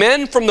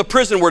men from the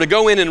prison were to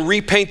go in and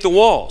repaint the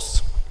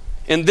walls.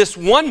 And this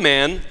one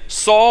man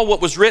saw what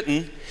was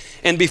written,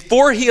 and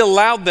before he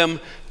allowed them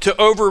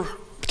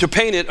to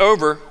paint it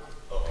over,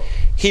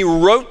 he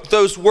wrote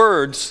those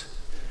words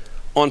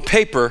on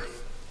paper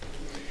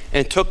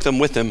and took them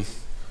with him.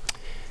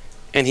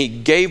 And he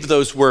gave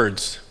those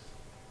words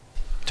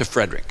to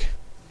Frederick.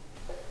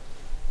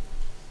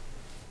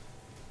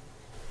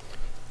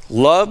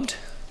 Loved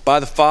by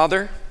the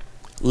Father,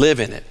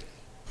 live in it.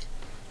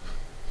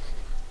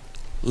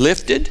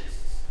 Lifted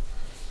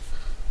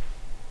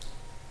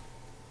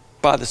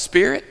by the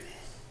Spirit,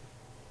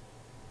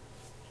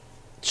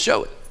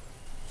 show it.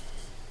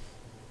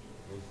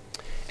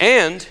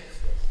 And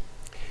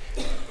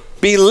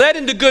be led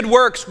into good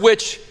works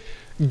which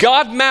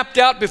God mapped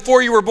out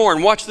before you were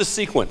born. Watch this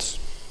sequence.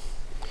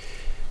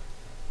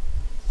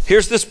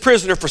 Here's this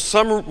prisoner, for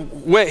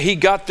some way he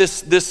got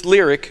this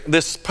lyric,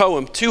 this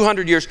poem,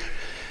 200 years,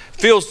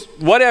 feels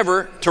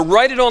whatever, to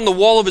write it on the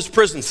wall of his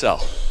prison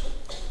cell.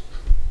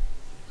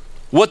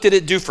 What did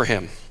it do for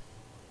him?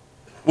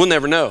 We'll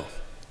never know.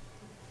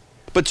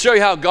 But show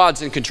you how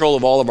God's in control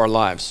of all of our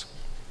lives.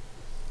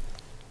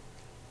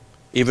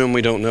 Even when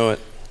we don't know it,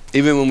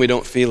 even when we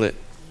don't feel it.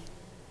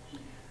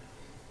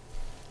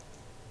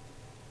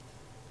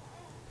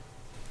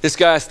 This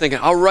guy is thinking,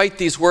 I'll write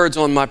these words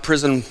on my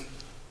prison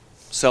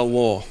cell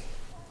wall.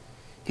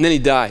 And then he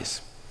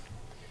dies.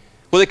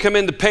 Well, they come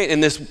in to paint,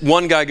 and this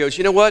one guy goes,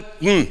 you know what?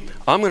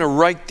 I'm going to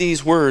write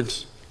these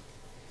words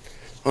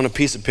on a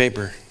piece of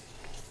paper.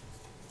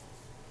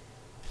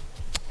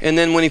 And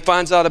then when he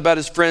finds out about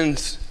his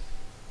friend's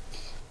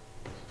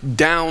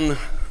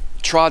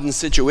downtrodden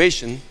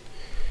situation,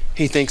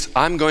 he thinks,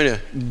 I'm going to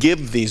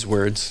give these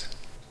words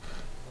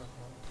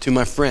to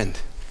my friend.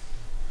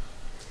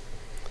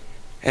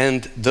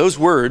 And those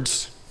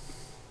words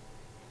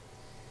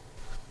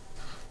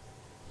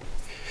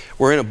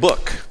were in a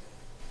book,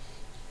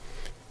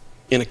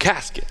 in a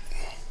casket,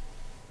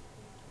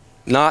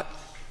 not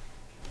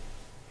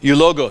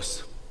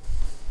eulogos,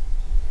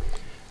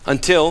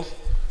 until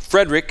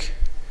Frederick,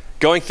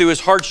 going through his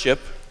hardship,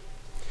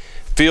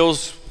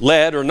 feels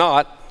led or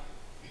not,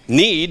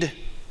 need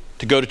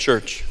to go to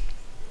church.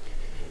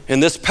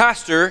 And this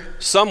pastor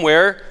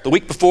somewhere the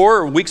week before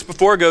or weeks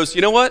before goes,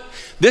 you know what?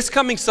 This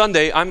coming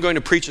Sunday, I'm going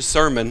to preach a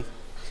sermon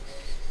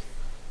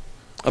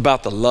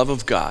about the love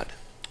of God.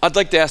 I'd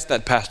like to ask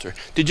that pastor,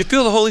 did you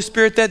feel the Holy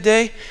Spirit that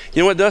day?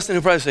 You know what, Dustin?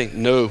 He'll probably say,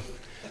 no.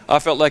 I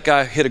felt like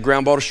I hit a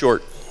ground ball to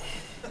short.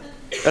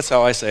 That's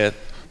how I say it.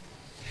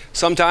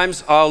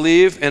 Sometimes I'll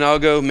leave and I'll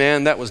go,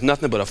 man, that was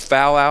nothing but a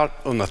foul out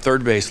on the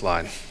third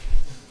baseline.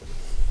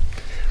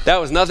 That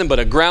was nothing but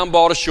a ground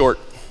ball to short.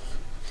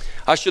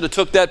 I should have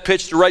took that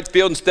pitch to right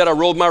field. Instead, I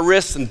rolled my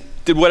wrists and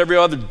did what every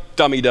other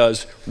dummy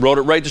does. Rolled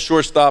it right to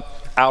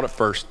shortstop, out at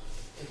first.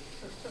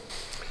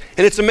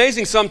 And it's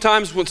amazing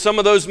sometimes with some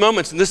of those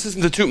moments, and this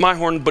isn't to toot my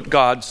horn, but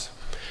God's.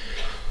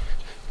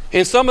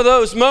 In some of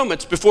those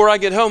moments, before I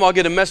get home, I'll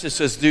get a message that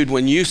says, dude,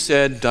 when you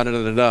said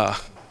da-da-da-da-da,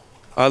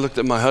 I looked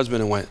at my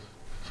husband and went,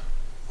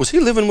 was he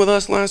living with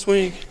us last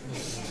week?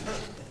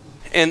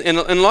 And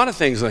a lot of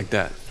things like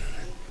that.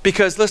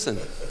 Because listen,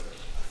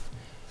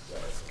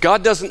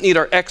 God doesn't need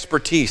our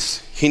expertise.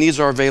 He needs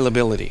our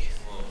availability.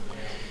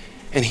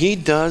 And he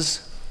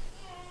does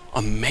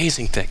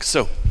amazing things.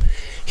 So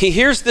he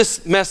hears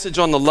this message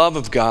on the love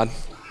of God,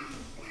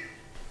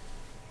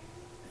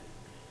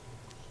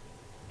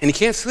 and he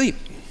can't sleep.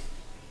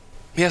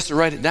 He has to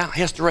write it down.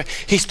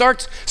 He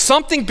starts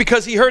something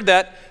because he heard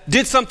that,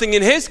 did something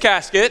in his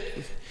casket,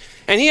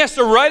 and he has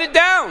to write it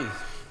down.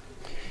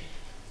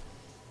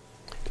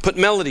 Put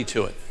melody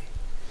to it.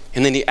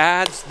 And then he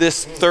adds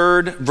this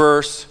third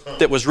verse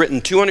that was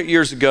written 200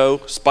 years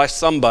ago by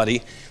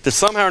somebody that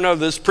somehow or another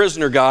this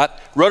prisoner got,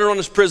 wrote it on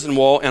his prison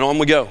wall, and on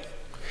we go.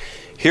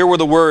 Here were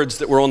the words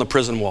that were on the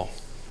prison wall.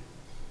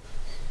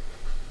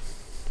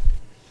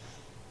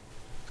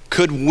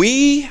 Could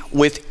we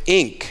with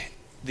ink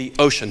the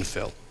ocean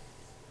fill?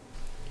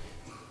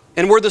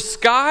 And were the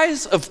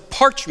skies of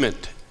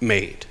parchment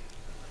made?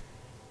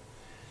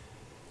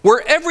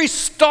 Were every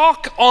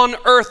stalk on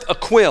earth a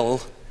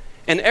quill,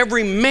 and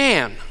every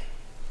man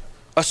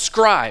a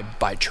scribe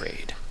by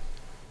trade?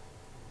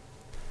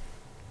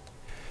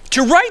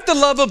 To write the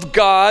love of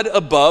God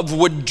above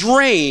would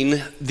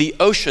drain the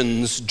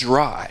oceans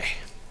dry.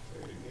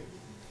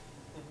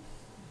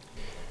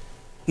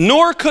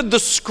 Nor could the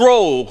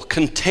scroll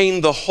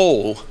contain the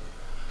whole,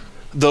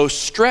 though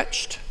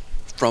stretched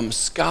from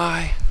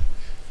sky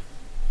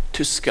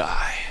to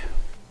sky.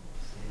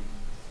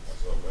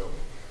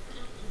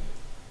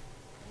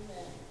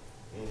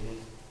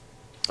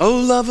 O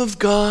love of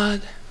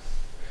God,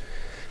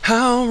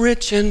 how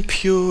rich and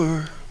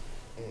pure,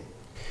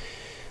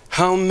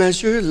 how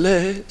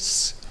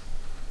measureless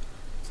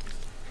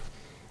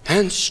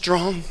and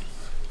strong.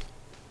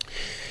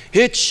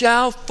 It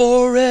shall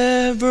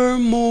forevermore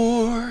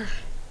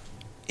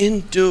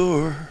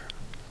endure.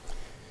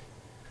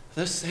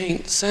 The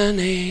saints and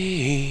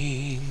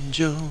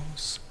angels'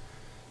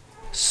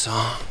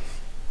 song.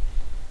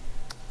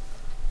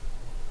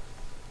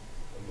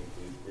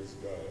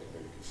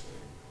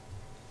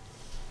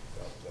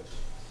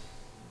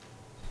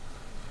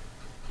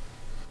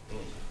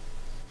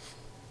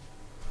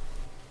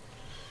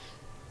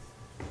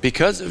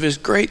 Because of his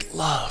great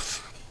love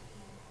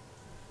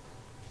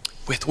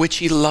with which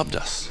he loved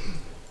us,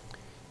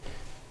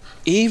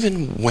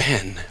 even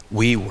when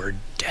we were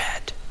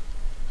dead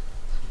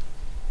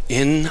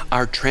in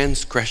our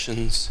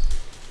transgressions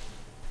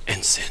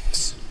and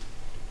sins,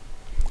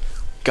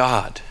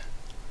 God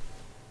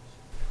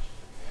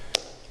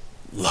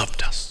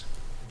loved us.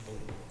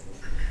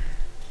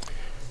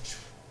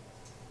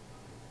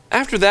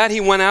 After that,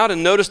 he went out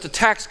and noticed a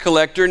tax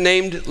collector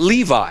named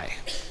Levi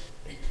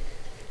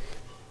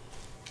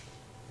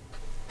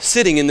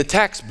sitting in the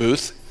tax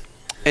booth,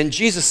 and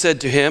Jesus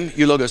said to him,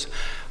 Eulogos,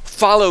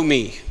 follow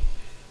me.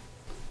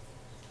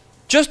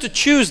 Just to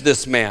choose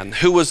this man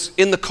who was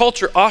in the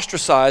culture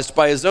ostracized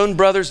by his own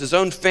brothers, his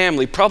own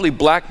family, probably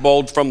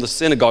blackballed from the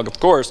synagogue, of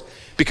course,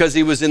 because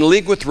he was in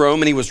league with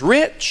Rome and he was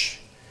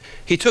rich.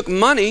 He took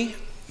money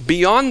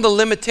beyond the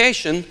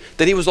limitation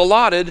that he was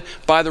allotted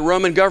by the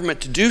Roman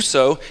government to do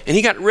so, and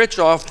he got rich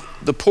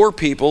off the poor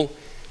people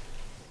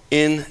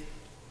in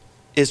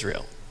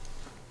Israel.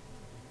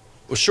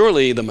 Well,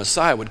 surely the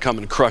Messiah would come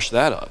and crush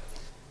that up.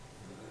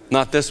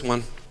 Not this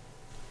one.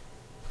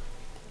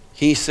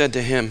 He said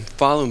to him,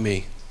 follow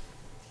me.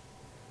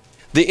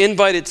 The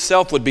invite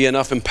itself would be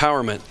enough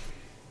empowerment.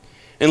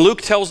 And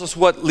Luke tells us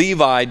what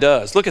Levi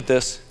does. Look at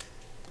this.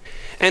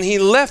 And he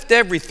left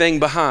everything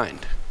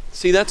behind.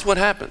 See, that's what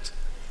happens.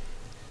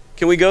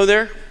 Can we go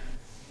there?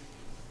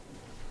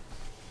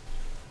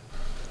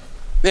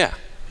 Yeah.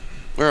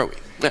 Where are we?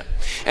 Yeah.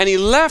 And he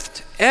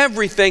left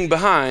everything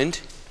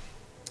behind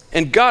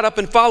and got up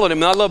and followed him.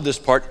 And I love this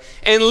part.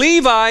 And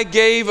Levi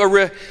gave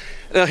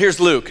here's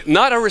Luke,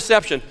 not a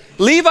reception.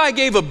 Levi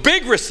gave a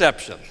big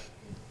reception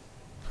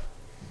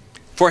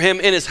for him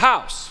in his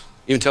house.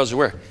 Even tells you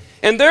where.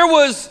 And there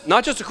was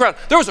not just a crowd,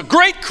 there was a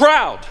great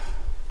crowd.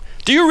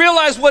 Do you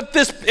realize what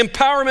this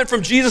empowerment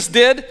from Jesus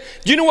did?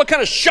 Do you know what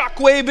kind of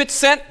shockwave it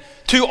sent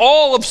to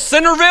all of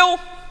Centerville?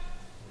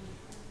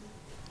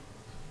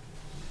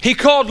 He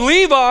called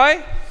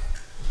Levi.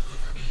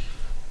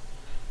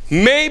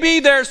 Maybe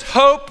there's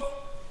hope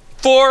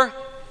for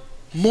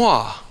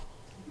moi.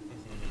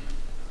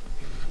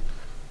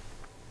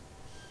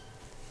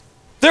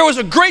 There was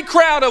a great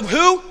crowd of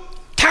who?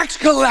 Tax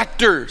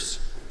collectors.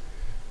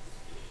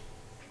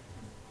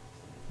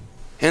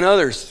 And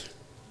others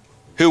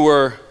who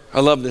were,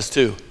 I love this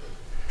too,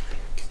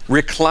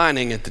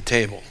 reclining at the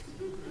table.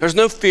 There's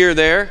no fear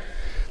there.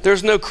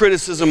 There's no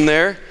criticism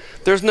there.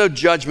 There's no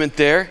judgment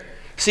there.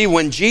 See,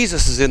 when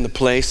Jesus is in the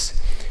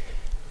place,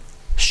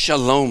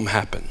 shalom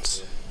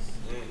happens.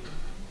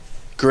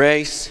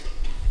 Grace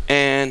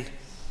and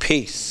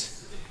peace.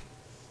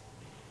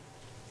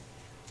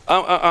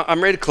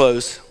 I'm ready to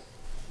close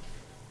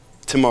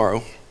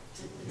tomorrow.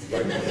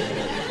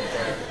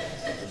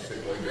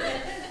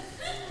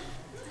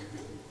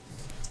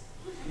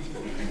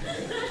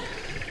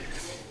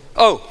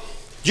 Oh,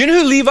 do you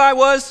know who Levi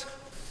was?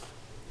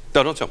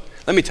 No, don't tell me.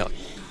 Let me tell you.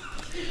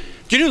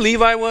 Do you know who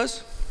Levi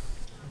was?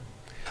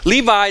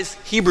 Levi's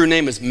Hebrew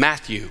name is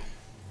Matthew.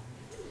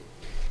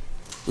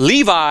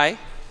 Levi,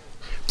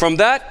 from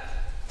that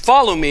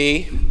follow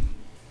me,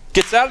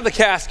 gets out of the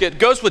casket,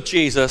 goes with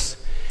Jesus,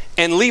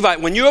 and Levi,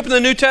 when you open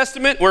the New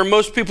Testament, where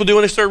most people do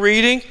when they start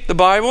reading the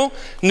Bible,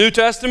 New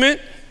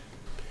Testament,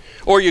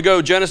 or you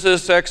go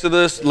Genesis,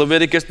 Exodus,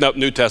 Leviticus, no,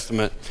 New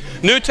Testament.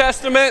 New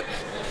Testament,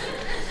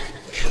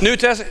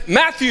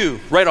 Matthew,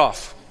 right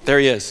off. There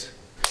he is.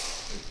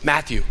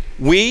 Matthew.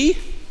 We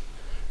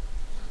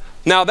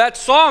Now that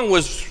song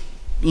was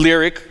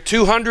lyric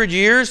 200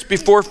 years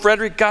before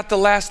Frederick got the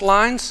last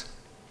lines.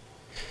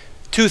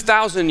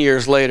 2,000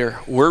 years later,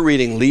 we're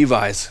reading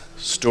Levi's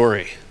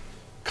story.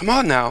 Come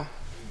on now.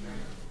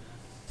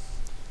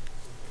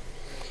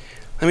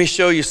 Let me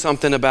show you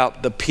something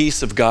about the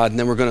peace of God, and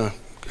then we're gonna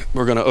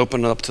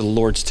open it up to the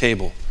Lord's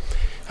table.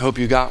 I hope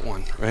you got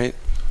one, right?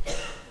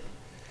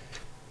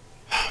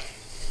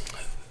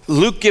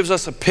 Luke gives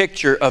us a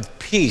picture of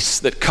peace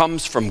that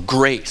comes from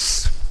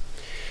grace.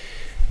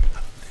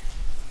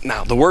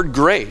 Now, the word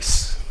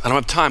grace, I don't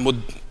have time, we'll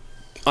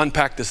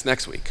unpack this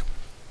next week.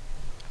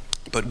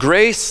 But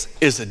grace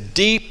is a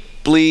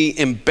deeply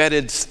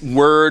embedded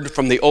word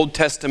from the Old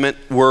Testament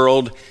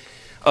world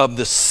of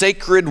the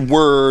sacred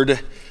word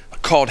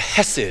called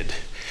hesed,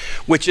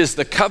 which is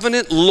the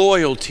covenant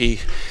loyalty.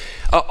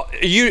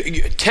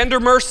 Tender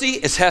mercy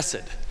is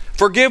hesed.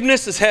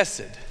 Forgiveness is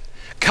hesed.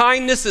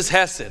 Kindness is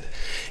hesed.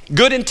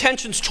 Good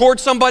intentions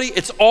towards somebody,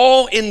 it's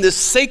all in this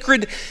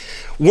sacred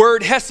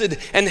word hesed.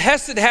 And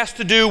hesed has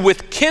to do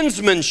with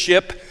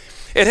kinsmanship.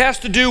 It has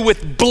to do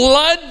with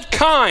blood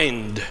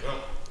kind.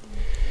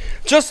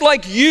 Just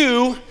like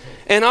you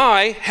and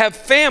I have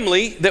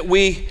family that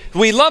we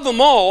love them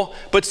all,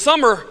 but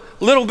some are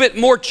a little bit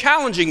more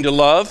challenging to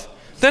love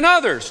than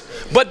others.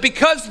 But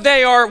because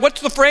they are,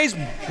 what's the phrase?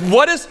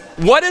 What is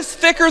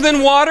thicker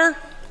than water?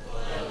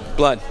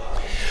 Blood.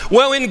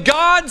 Well, in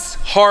God's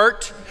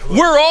heart,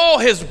 we're all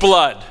his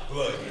blood.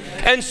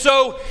 And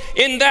so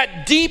in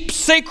that deep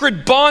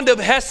sacred bond of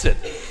hesed,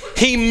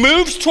 he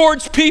moves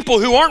towards people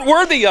who aren't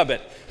worthy of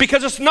it,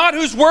 because it's not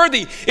who's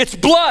worthy, it's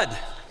blood.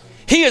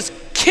 He has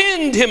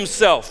kinned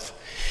himself.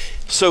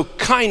 So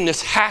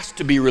kindness has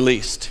to be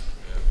released.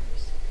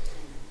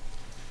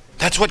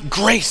 That's what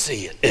grace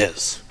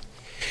is.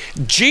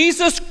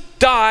 Jesus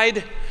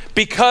died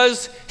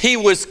because he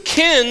was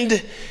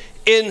kinned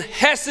in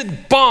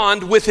hesed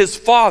bond with his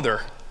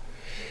Father.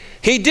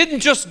 He didn't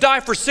just die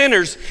for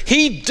sinners.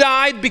 He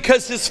died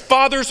because his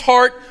Father's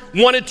heart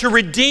wanted to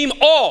redeem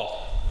all.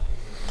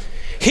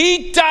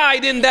 He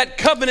died in that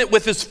covenant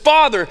with his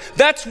Father.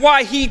 That's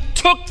why he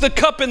took the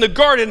cup in the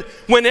garden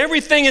when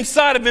everything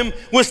inside of him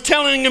was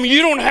telling him,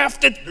 you don't have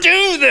to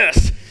do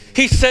this.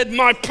 He said,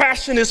 my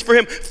passion is for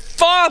him.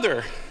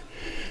 Father.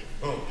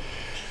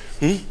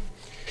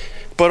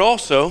 But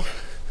also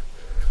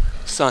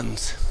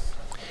sons,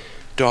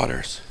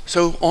 daughters.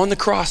 So on the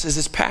cross is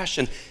his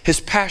passion. His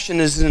passion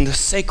is in the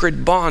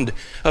sacred bond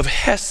of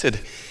hesed.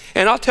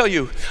 And I'll tell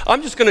you,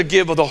 I'm just going to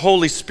give the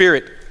Holy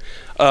Spirit,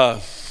 I'm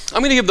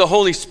going to give the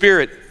Holy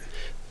Spirit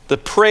the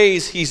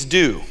praise he's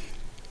due.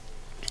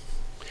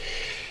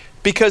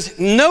 Because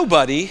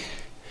nobody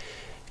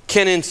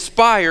can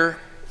inspire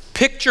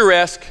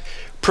picturesque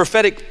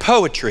prophetic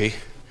poetry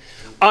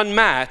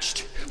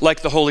unmatched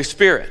like the Holy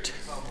Spirit.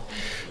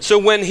 So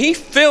when he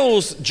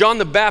fills John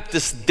the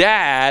Baptist's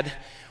dad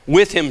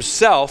with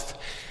himself,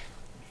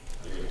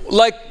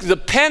 like the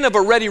pen of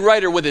a ready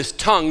writer with his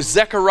tongue,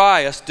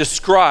 Zechariah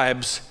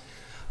describes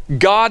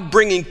God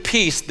bringing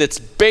peace that's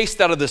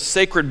based out of the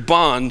sacred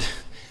bond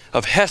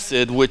of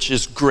hesed, which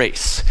is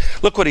grace.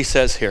 Look what he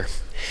says here.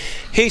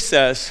 He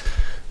says,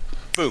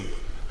 boom.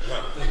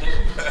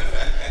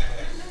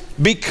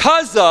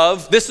 Because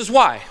of, this is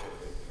why.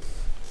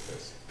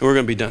 We're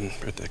going to be done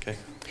right there, okay?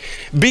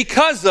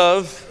 Because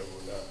of.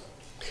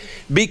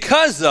 Do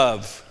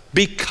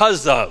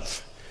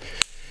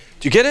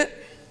you get it?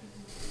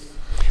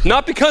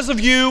 Not because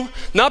of you,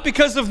 not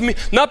because of me,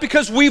 not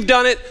because we've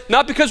done it,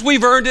 not because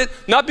we've earned it,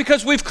 not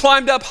because we've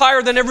climbed up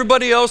higher than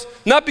everybody else,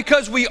 not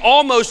because we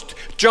almost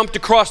jumped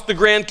across the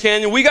Grand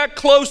Canyon. We got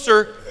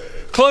closer.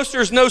 Closer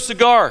is no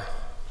cigar.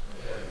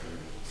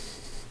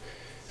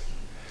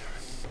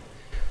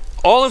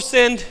 All have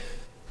sinned,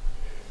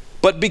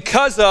 but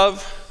because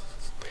of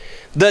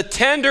the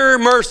tender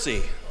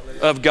mercy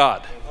of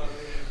God.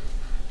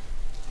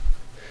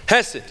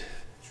 Hesed,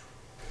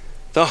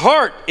 the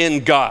heart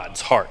in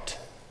God's heart.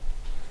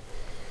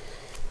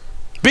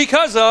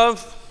 Because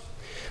of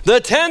the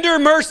tender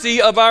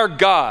mercy of our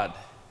God.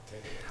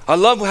 I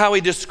love how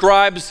he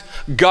describes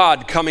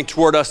God coming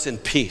toward us in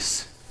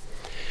peace.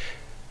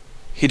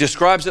 He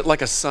describes it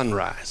like a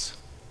sunrise,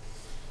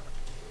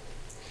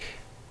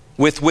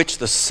 with which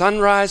the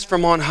sunrise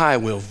from on high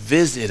will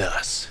visit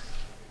us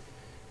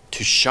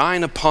to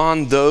shine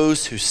upon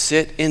those who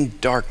sit in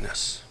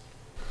darkness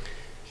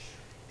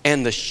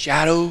and the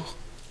shadow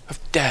of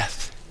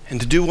death.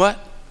 And to do what?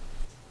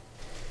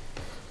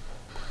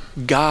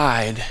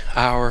 Guide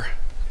our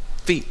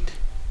feet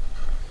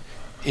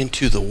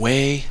into the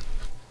way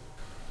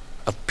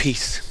of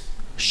peace.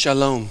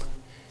 Shalom.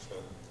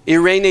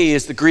 Irene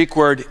is the Greek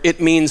word. It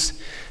means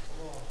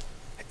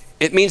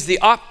the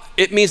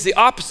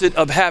opposite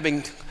of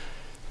having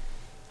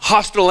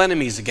hostile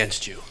enemies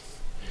against you.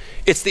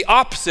 It's the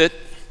opposite.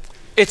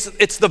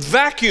 It's the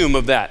vacuum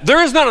of that.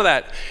 There is none of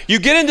that. You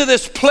get into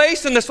this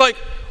place and it's like,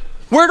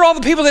 where'd all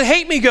the people that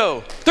hate me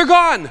go? They're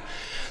gone.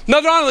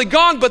 Not only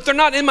gone, but they're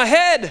not in my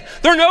head.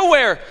 They're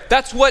nowhere.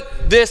 That's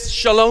what this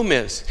shalom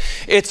is.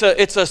 It's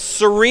a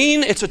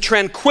serene, it's a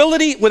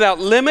tranquility without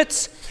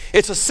limits.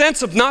 It's a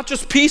sense of not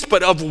just peace,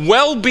 but of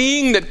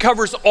well-being that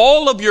covers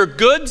all of your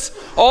goods,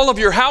 all of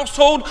your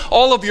household,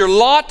 all of your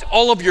lot,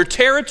 all of your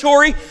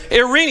territory.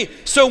 Irene.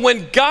 So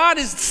when God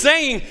is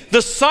saying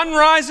the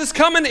sunrise is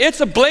coming,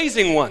 it's a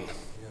blazing one.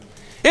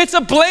 It's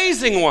a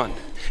blazing one.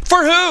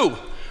 For who?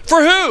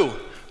 For who?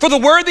 For the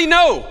worthy?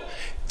 No.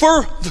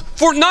 For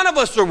none of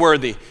us are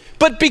worthy.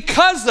 But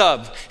because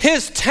of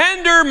his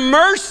tender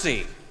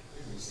mercy.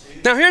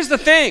 Now here's the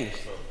thing.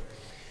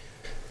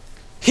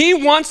 He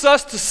wants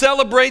us to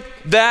celebrate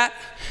that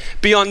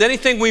beyond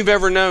anything we've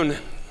ever known.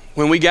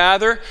 When we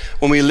gather,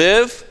 when we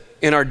live,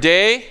 in our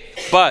day.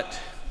 But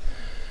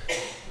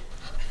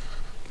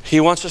he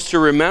wants us to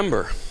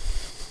remember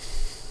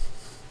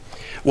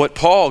what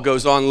Paul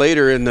goes on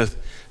later in the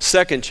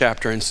 2nd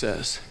chapter and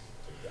says.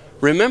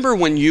 Remember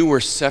when you were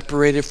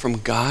separated from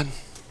God?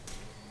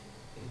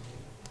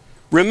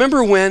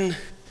 Remember when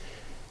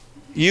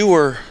you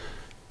were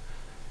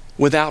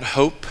without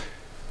hope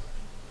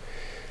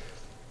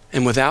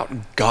and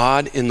without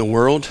God in the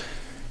world?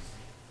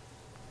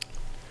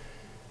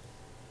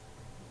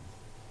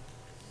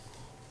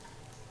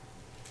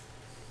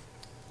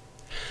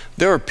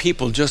 There are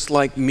people just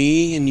like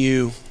me and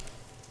you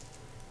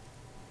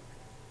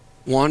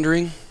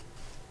wandering.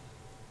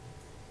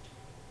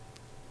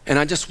 And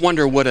I just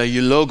wonder what a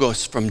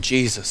eulogos from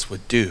Jesus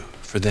would do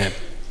for them.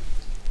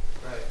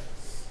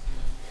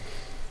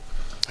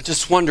 I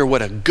just wonder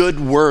what a good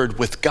word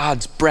with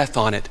God's breath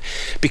on it,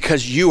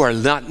 because you are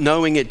not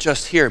knowing it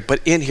just here, but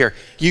in here,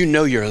 you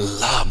know you're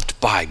loved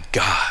by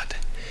God.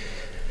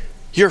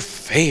 You're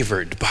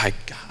favored by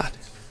God.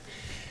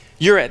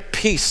 You're at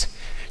peace.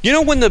 You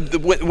know when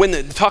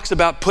it talks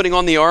about putting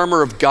on the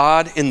armor of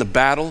God in the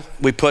battle,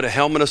 we put a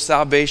helmet of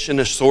salvation,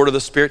 a sword of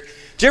the Spirit.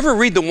 Do you ever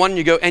read the one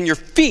you go, and your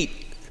feet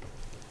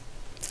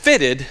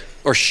fitted,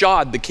 or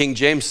shod, the King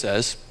James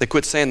says. They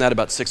quit saying that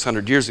about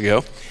 600 years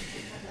ago.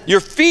 Your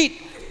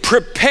feet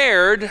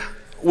prepared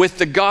with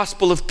the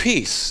gospel of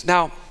peace.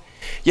 Now,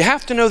 you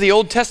have to know the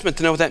Old Testament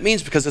to know what that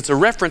means, because it's a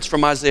reference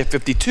from Isaiah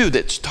 52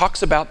 that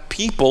talks about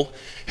people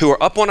who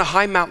are up on a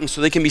high mountain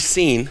so they can be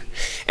seen,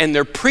 and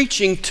they're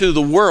preaching to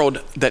the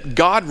world that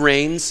God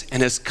reigns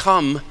and has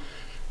come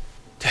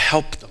to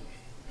help them.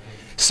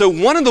 So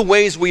one of the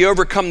ways we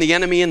overcome the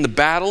enemy in the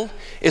battle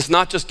is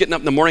not just getting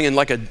up in the morning and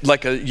like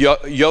a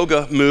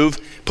yoga move,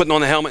 putting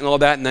on the helmet and all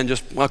that, and then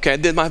just, okay,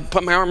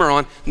 put my armor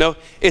on. No,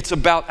 it's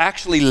about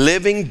actually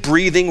living,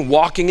 breathing,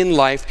 walking in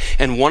life.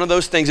 And one of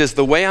those things is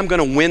the way I'm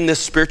going to win this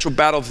spiritual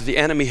battle that the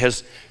enemy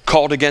has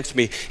called against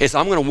me is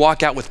I'm going to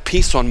walk out with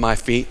peace on my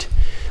feet,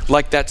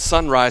 like that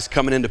sunrise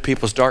coming into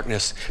people's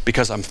darkness,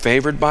 because I'm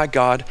favored by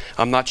God.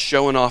 I'm not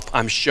showing off,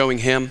 I'm showing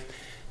him,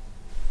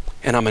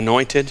 and I'm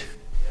anointed,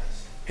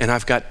 and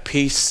I've got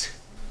peace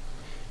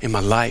in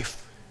my life.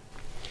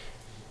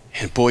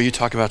 And boy, you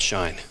talk about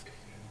shine.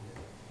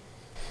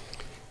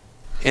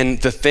 And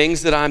the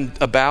things that I'm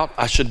about,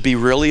 I should be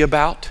really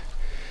about.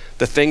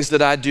 The things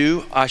that I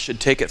do, I should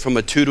take it from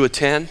a 2 to a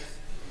 10.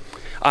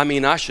 I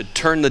mean, I should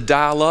turn the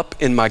dial up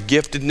in my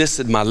giftedness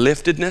and my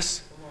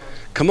liftedness.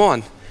 Come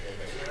on.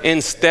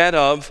 Instead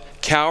of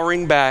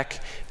cowering back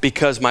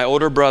because my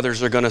older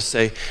brothers are going to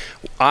say,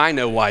 I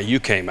know why you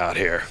came out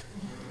here.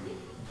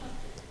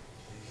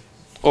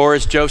 Or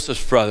as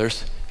Joseph's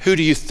brothers, who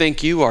do you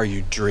think you are,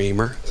 you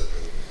dreamer?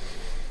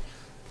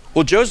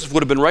 Well, Joseph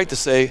would have been right to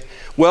say,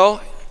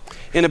 well,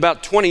 in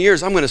about 20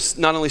 years, I'm going to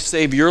not only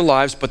save your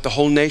lives, but the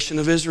whole nation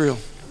of Israel.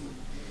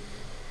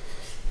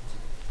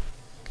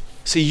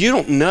 See, you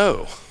don't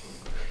know.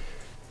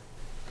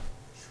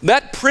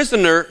 That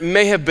prisoner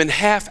may have been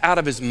half out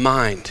of his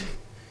mind.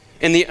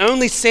 And the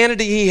only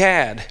sanity he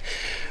had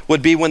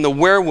would be when the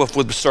werewolf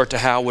would start to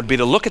howl, would be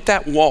to look at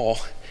that wall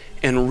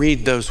and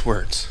read those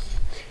words.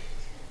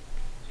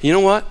 You know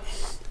what?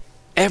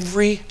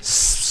 Every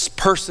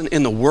person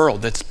in the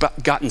world that's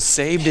gotten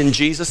saved in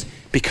Jesus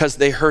because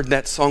they heard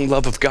that song,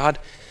 Love of God,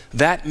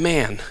 that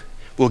man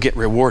will get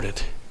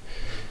rewarded.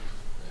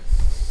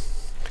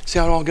 See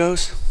how it all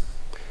goes?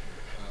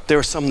 There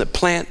are some that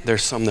plant,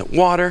 there's some that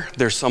water,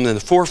 there's some in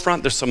the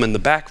forefront, there's some in the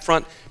back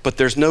front, but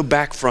there's no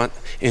back front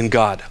in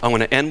God. I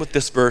want to end with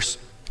this verse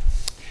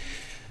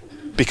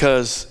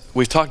because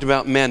we've talked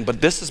about men,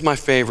 but this is my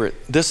favorite.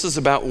 This is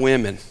about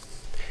women.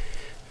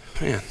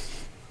 Man,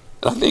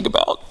 I think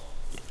about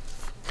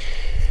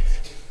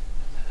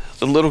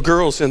the little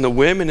girls and the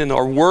women in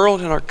our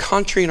world, in our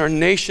country, in our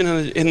nation,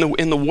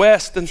 in the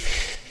West, and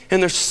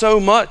there's so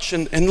much.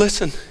 And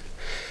listen.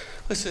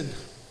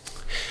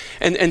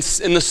 And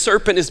the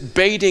serpent is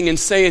baiting and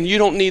saying, you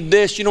don't need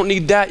this, you don't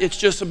need that, it's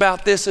just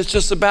about this, it's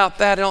just about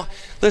that. And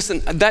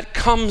listen, that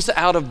comes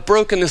out of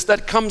brokenness,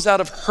 that comes out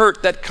of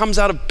hurt, that comes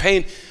out of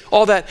pain,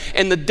 all that.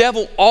 And the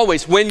devil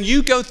always, when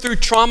you go through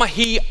trauma,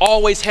 he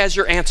always has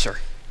your answer.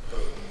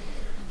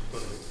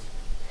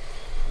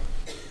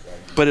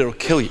 But it'll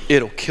kill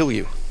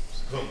you.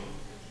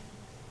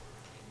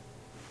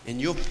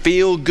 And you'll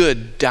feel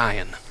good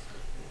dying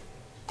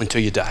until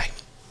you die.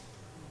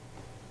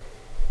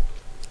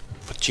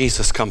 But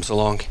Jesus comes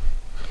along,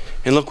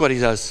 and look what he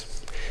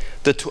does.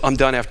 I'm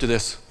done after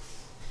this.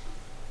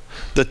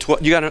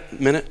 You got a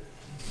minute?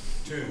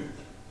 2,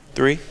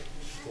 3.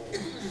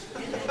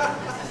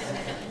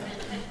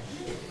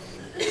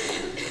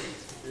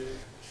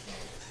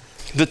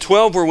 The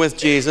 12 were with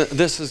Jesus.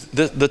 This is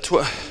the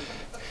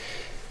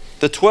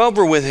 12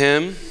 were with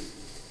him,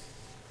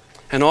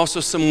 and also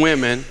some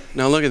women.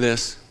 Now look at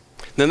this.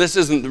 Now this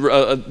isn't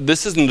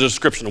a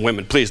description of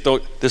women. Please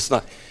don't. This is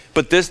not.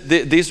 But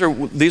these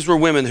were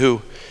women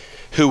who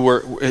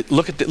were.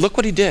 Look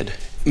what he did.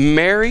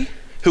 Mary,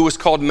 who was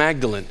called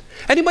Magdalene.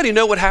 Anybody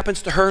know what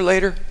happens to her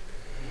later?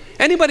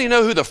 Anybody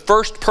know who the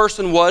first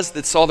person was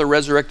that saw the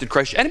resurrected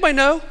Christ? Anybody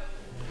know?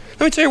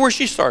 Let me tell you where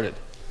she started.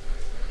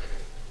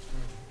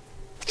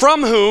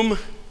 From whom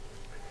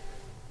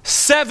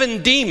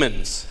 7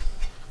 demons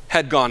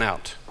had gone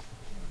out.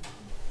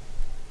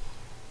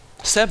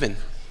 7.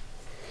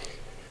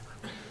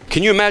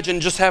 Can you imagine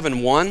just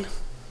having one?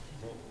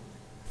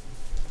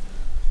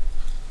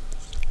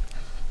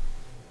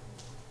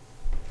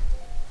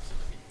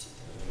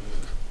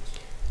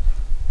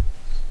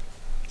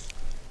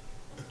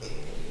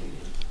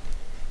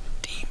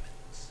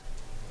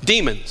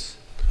 Demons,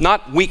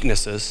 not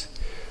weaknesses,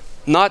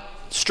 not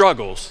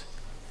struggles,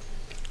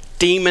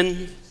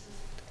 demon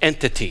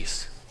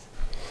entities.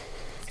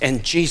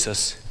 And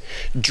Jesus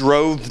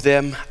drove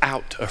them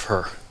out of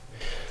her.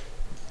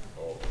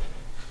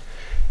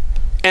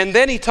 And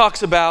then he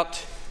talks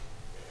about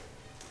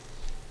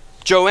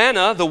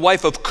Joanna, the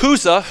wife of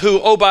Chuza, who,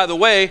 oh, by the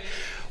way,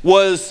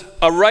 was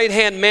a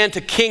right-hand man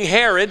to King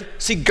Herod.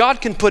 See,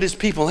 God can put his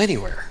people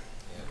anywhere.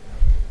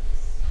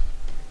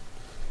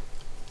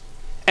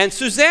 And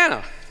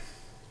Susanna,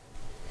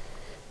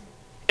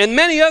 and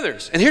many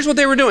others. And here's what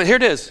they were doing. Here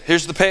it is.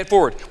 Here's the pay it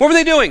forward. What were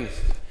they doing?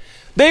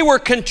 They were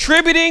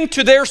contributing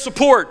to their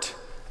support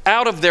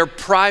out of their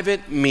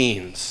private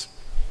means.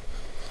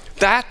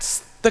 That's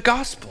the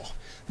gospel.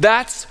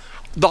 That's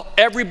the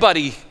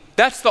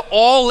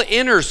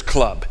all-inners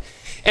club.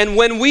 And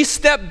when we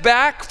step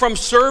back from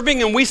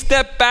serving and we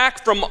step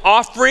back from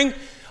offering,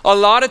 a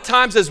lot of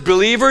times as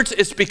believers,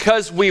 it's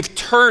because we've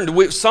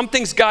turned.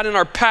 Something's got in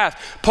our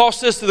path. Paul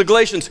says to the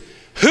Galatians,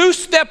 who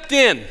stepped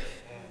in?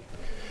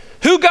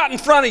 Who got in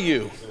front of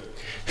you?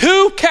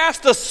 Who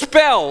cast a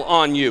spell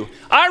on you?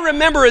 I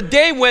remember a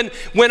day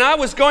when I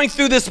was going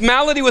through this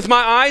malady with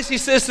my eyes, he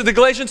says to the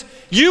Galatians,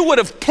 you would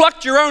have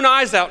plucked your own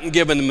eyes out and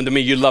given them to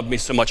me. You loved me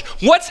so much.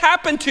 What's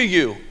happened to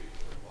you?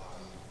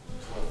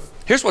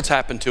 Here's what's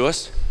happened to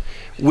us.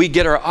 We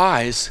get our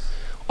eyes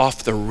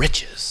off the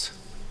riches.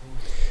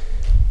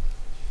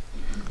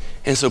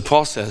 And so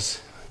Paul says,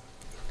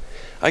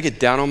 I get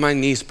down on my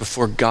knees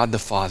before God the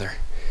Father.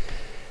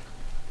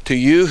 To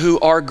you who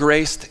are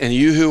graced and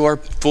you who are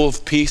full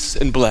of peace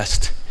and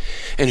blessed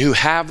and who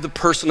have the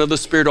person of the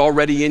Spirit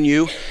already in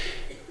you,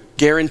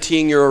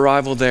 guaranteeing your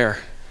arrival there,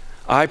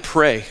 I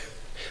pray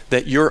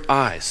that your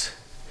eyes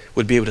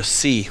would be able to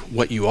see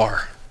what you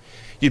are.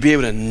 You'd be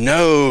able to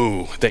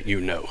know that you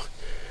know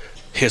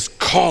his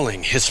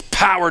calling, his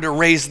power to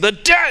raise the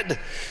dead.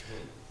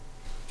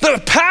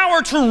 The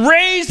power to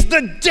raise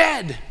the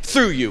dead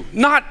through you.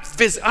 Not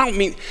physical. I don't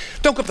mean,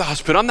 don't go to the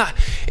hospital.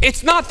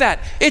 It's not that.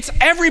 It's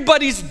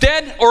everybody's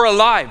dead or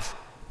alive.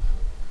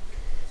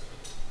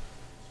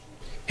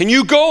 And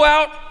you go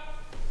out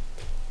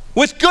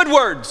with good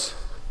words,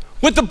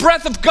 with the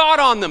breath of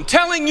God on them,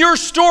 telling your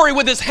story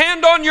with his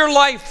hand on your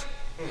life.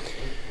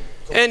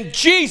 And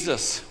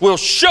Jesus will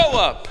show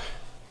up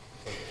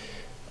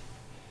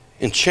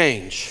and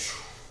change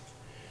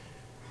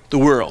the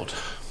world.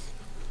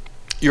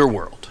 Your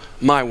world,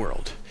 my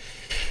world.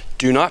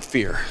 Do not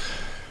fear.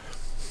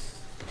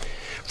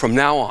 From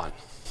now on,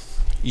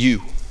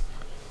 you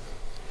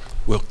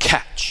will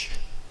catch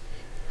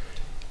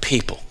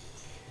people.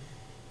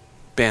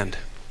 Band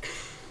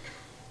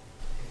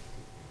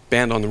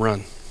on the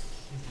run.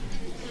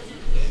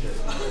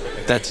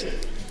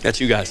 That's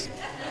you guys.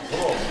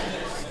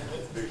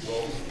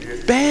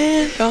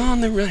 Band on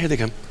the run. Here they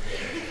come.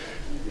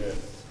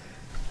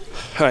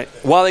 All right,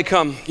 while they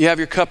come, you have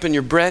your cup and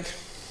your bread.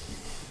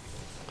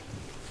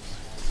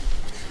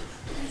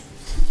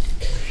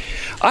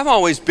 I've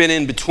always been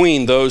in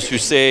between those who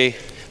say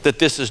that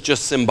this is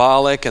just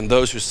symbolic and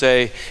those who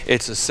say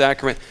it's a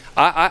sacrament.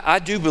 I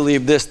do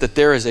believe this, that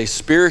there is a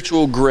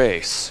spiritual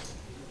grace.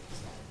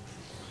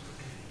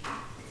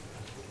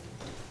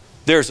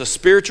 There's a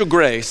spiritual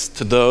grace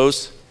to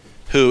those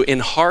who in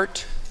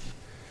heart,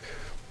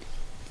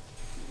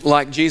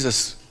 like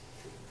Jesus,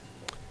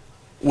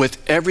 with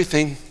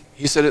everything,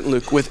 he said it in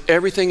Luke, with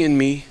everything in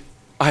me,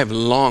 I have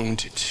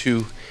longed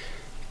to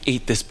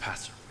eat this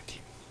Passover.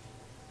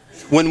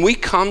 When we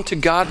come to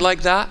God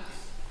like that,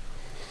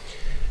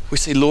 we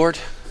say, Lord,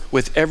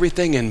 with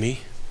everything in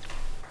me,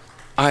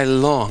 I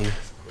long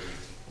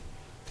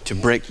to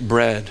break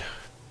bread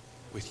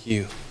with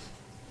you.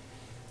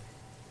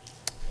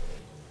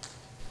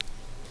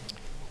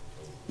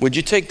 Would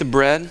you take the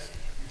bread?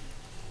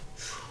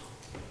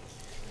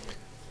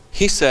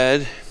 He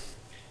said,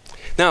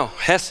 now,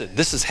 Hesed,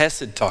 this is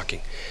Hesed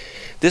talking.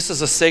 This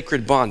is a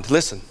sacred bond.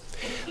 Listen,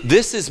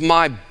 this is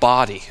my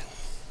body.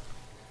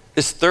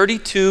 This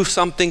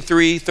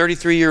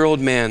 33-year-old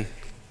man,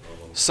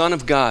 Son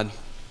of God,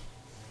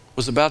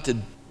 was about to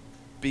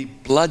be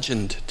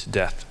bludgeoned to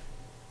death.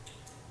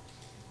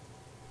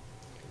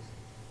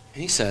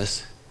 And he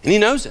says, and he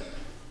knows it.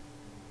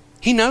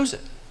 He knows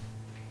it.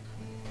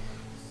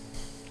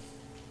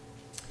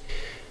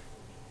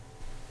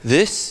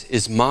 This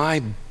is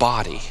my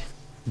body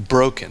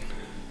broken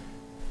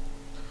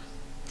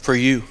for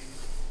you.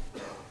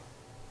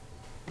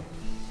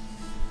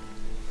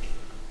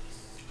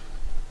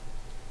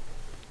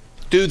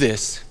 Do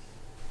this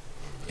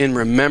in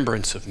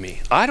remembrance of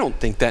me. I don't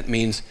think that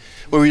means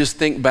when we just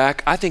think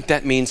back. I think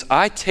that means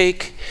I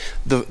take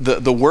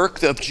the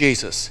work of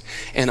Jesus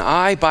and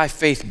I, by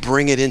faith,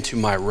 bring it into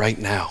my right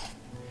now.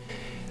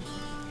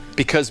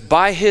 Because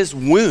by his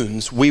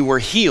wounds we were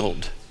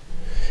healed.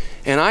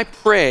 And I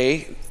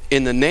pray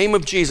in the name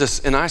of Jesus,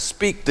 and I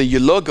speak the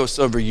eulogos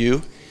over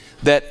you,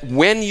 that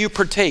when you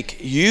partake,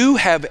 you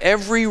have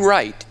every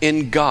right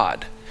in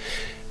God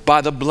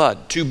by the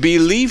blood to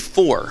believe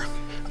for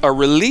a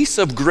release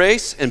of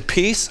grace and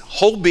peace,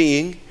 whole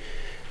being,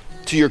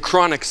 to your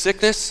chronic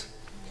sickness,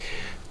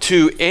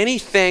 to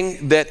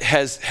anything that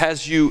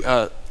has you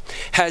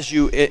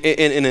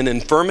in an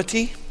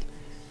infirmity.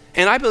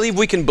 And I believe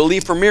we can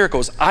believe for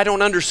miracles. I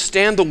don't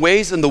understand the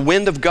ways and the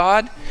wind of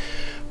God,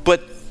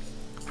 but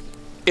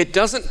it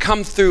doesn't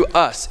come through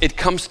us. It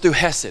comes through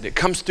Hesed. It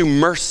comes through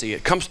mercy.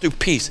 It comes through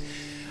peace.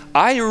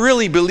 I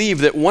really believe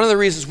that one of the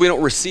reasons we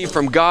don't receive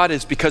from God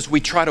is because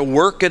we try to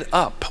work it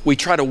up. We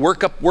try to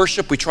work up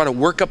worship. We try to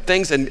work up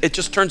things, and it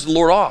just turns the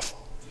Lord off.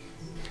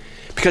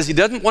 Because he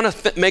doesn't want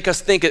to make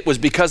us think it was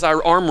because I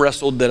arm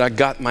wrestled that I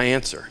got my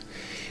answer.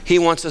 He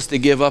wants us to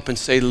give up and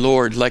say,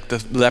 Lord, like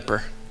the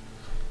leper.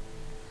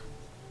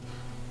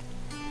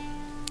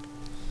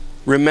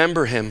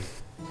 Remember him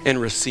and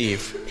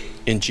receive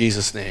in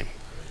Jesus' name.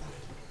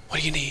 What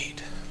do you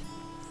need?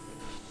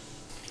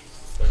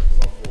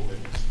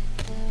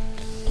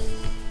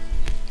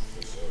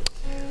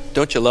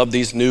 Don't you love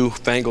these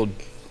newfangled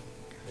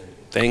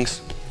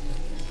things?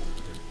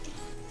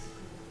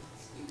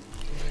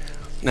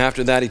 And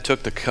after that, he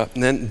took the cup,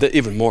 and then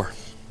even more.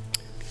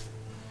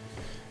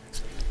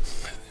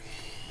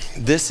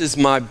 This is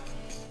my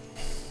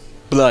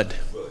blood.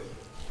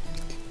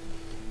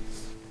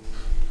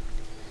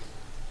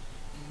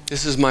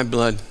 This is my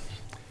blood.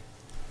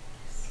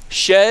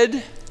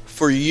 Shed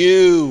for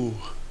you.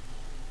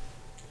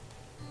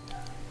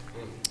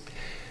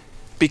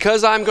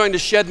 Because I'm going to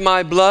shed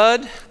my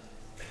blood,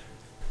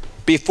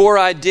 before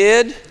I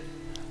did,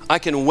 I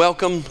can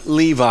welcome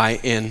Levi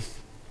in.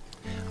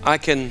 I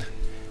can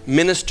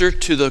minister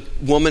to the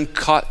woman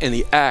caught in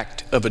the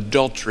act of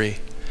adultery.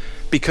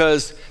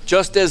 Because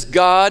just as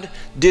God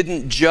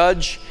didn't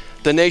judge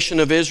the nation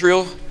of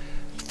Israel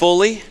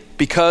fully,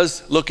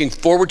 because looking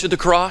forward to the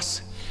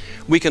cross,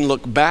 we can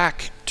look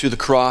back to the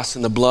cross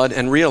and the blood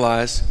and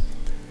realize,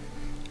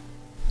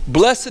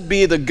 blessed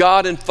be the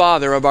God and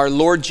Father of our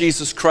Lord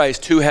Jesus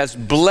Christ, who has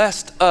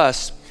blessed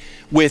us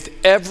with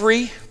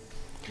every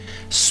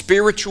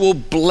spiritual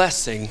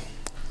blessing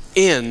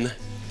in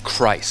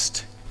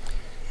Christ.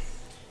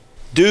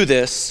 Do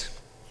this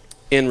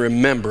in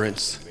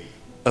remembrance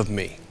of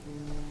me.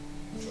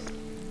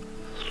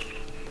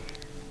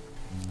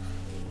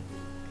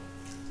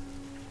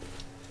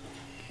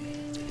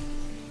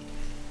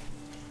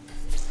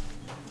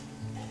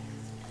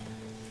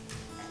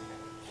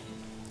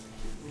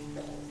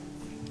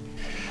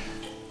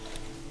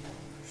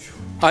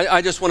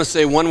 I just want to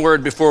say one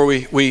word before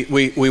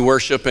we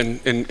worship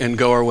and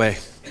go our way.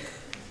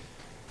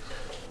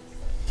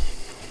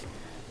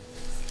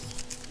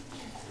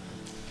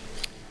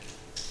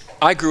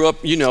 I grew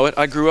up, you know it,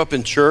 I grew up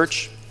in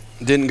church.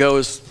 Didn't go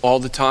as all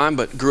the time,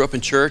 but grew up in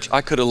church.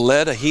 I could have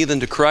led a heathen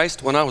to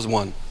Christ when I was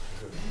one.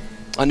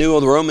 I knew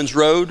the Romans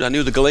road. I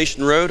knew the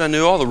Galatian road. I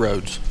knew all the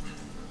roads.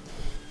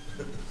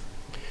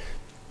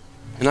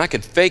 And I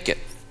could fake it.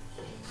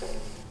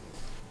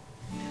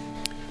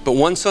 But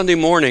one Sunday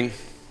morning,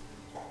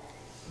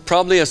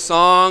 probably a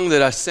song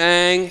that I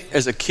sang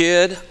as a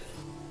kid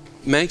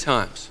many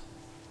times.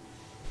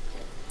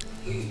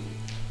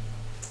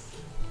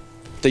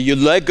 The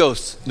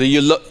eulogos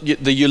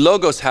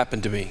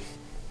happened to me.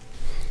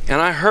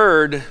 And I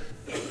heard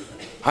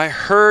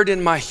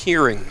in my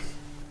hearing,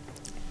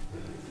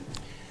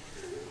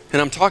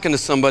 and I'm talking to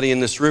somebody in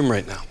this room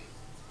right now,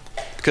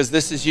 because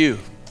this is you.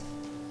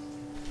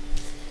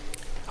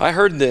 I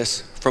heard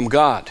this from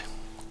God.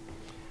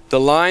 The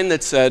line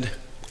that said,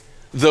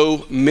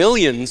 though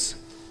millions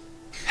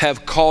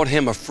have called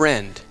him a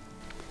friend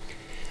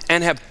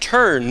and have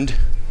turned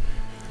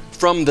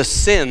from the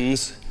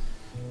sins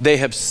they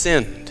have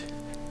sinned,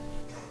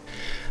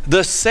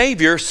 the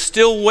Savior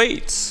still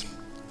waits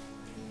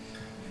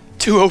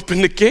to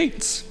open the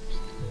gates.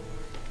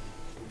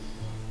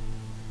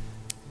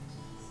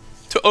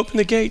 To open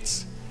the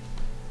gates.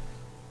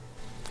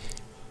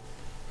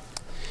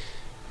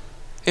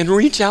 And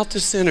reach out to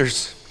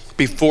sinners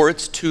before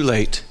it's too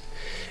late.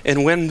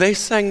 And when they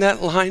sang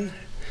that line,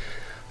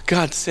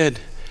 God said,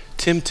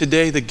 Tim,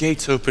 today the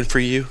gate's open for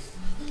you.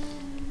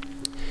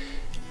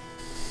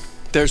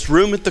 There's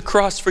room at the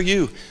cross for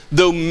you.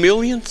 Though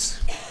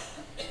millions,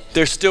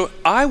 there's still,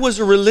 I was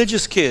a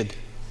religious kid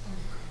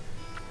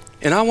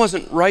and I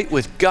wasn't right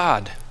with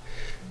God.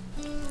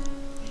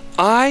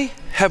 I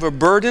have a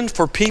burden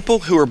for people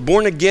who are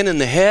born again in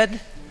the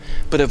head,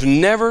 but have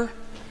never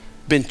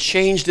been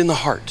changed in the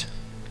heart.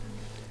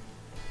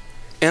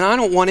 And I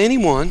don't want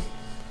anyone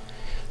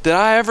that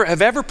I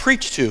have ever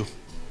preached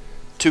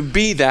to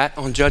be that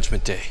on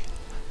Judgment Day,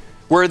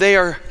 where they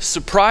are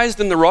surprised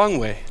in the wrong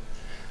way.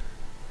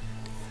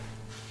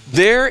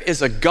 There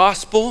is a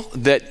gospel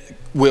that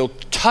will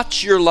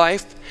touch your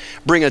life,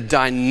 bring a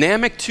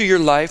dynamic to your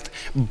life,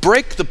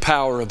 break the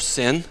power of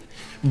sin,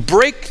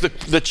 break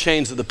the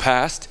chains of the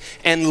past,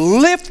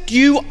 and lift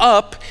you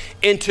up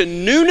into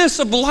newness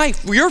of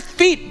life. Your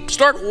feet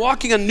start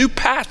walking a new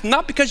path,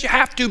 not because you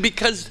have to,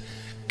 because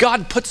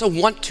God puts a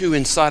want to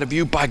inside of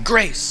you by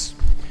grace.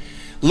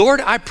 Lord,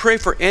 I pray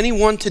for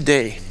anyone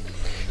today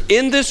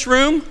in this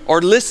room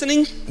or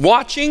listening,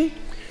 watching,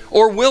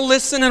 or will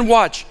listen and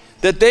watch,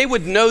 that they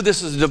would know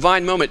this is a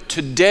divine moment.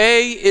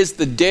 Today is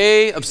the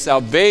day of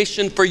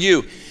salvation for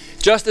you.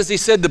 Just as he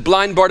said to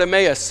blind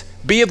Bartimaeus,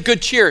 be of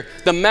good cheer.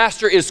 The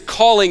Master is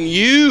calling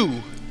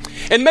you.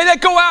 And may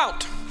that go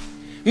out.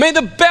 May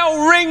the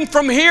bell ring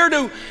from here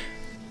to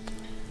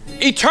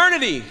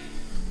eternity.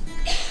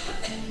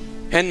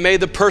 And may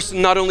the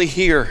person not only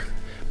hear,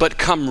 but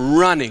come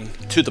running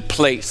to the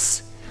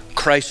place,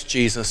 Christ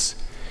Jesus,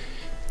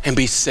 and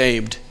be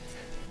saved.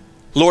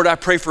 Lord, I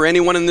pray for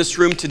anyone in this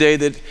room today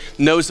that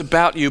knows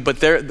about you, but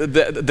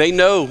they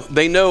know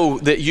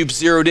that you've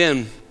zeroed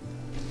in.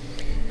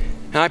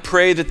 And I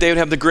pray that they would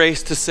have the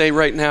grace to say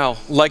right now,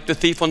 like the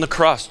thief on the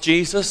cross,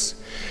 Jesus,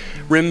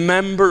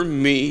 remember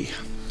me.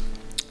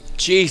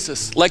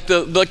 Jesus, like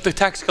the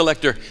tax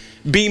collector,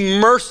 be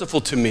merciful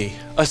to me,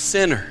 a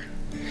sinner.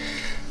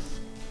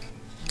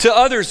 To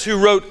others who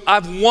wrote,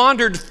 I've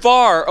wandered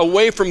far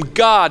away from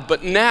God,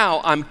 but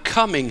now I'm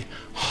coming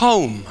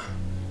home.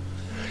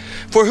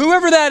 For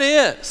whoever that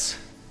is,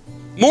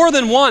 more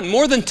than one,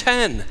 more than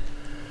 10,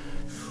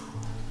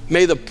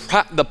 may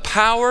the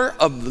power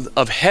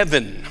of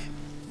heaven,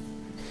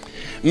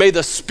 may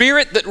the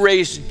Spirit that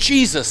raised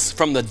Jesus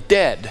from the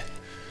dead,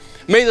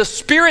 may the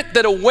Spirit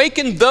that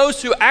awakened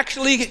those who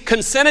actually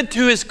consented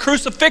to his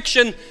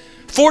crucifixion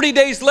 40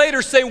 days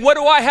later say, what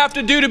do I have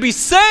to do to be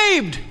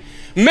saved?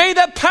 May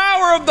the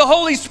power of the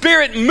Holy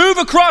Spirit move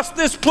across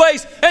this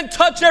place and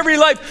touch every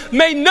life.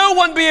 May no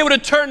one be able to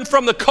turn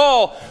from the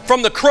call,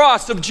 from the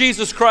cross of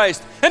Jesus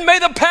Christ. And may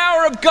the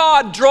power of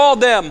God draw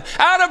them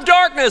out of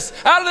darkness,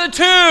 out of the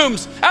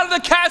tombs, out of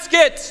the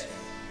caskets,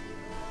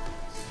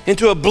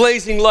 into a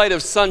blazing light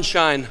of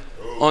sunshine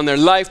on their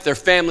life, their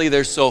family,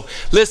 their soul.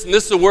 Listen,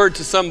 this is a word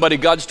to somebody.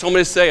 God just told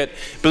me to say it.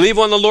 Believe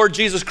on the Lord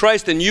Jesus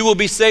Christ and you will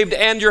be saved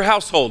and your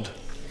household.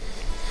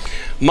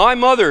 My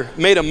mother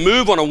made a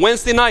move on a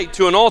Wednesday night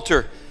to an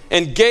altar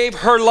and gave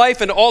her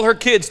life and all her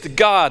kids to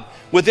God.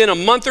 Within a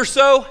month or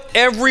so,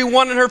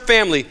 everyone in her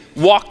family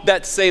walked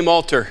that same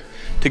altar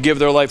to give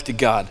their life to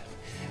God.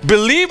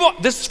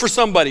 This is for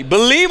somebody.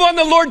 Believe on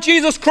the Lord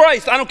Jesus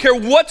Christ. I don't care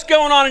what's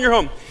going on in your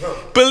home.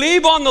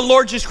 Believe on the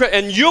Lord Jesus Christ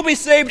and you'll be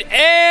saved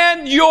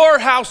and your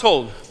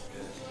household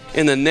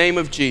in the name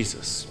of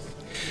Jesus.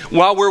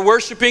 While we're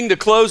worshiping to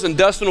close, and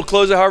Dustin will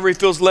close it however he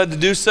feels led to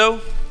do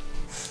so,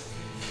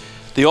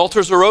 the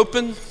altars are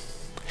open,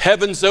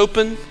 heaven's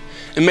open,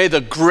 and may the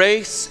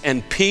grace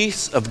and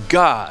peace of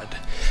God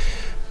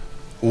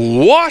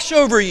wash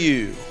over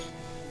you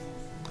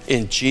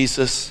in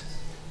Jesus'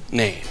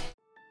 name.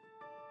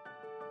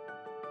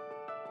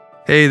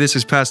 Hey, this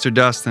is Pastor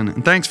Dustin,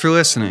 and thanks for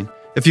listening.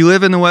 If you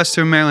live in the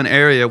Western Maryland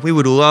area, we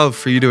would love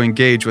for you to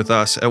engage with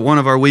us at one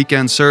of our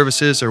weekend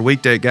services or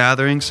weekday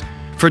gatherings.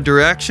 For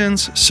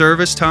directions,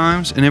 service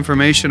times, and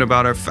information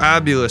about our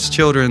fabulous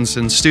children's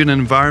and student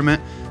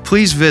environment,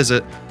 please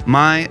visit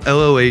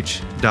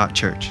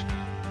myloh.church.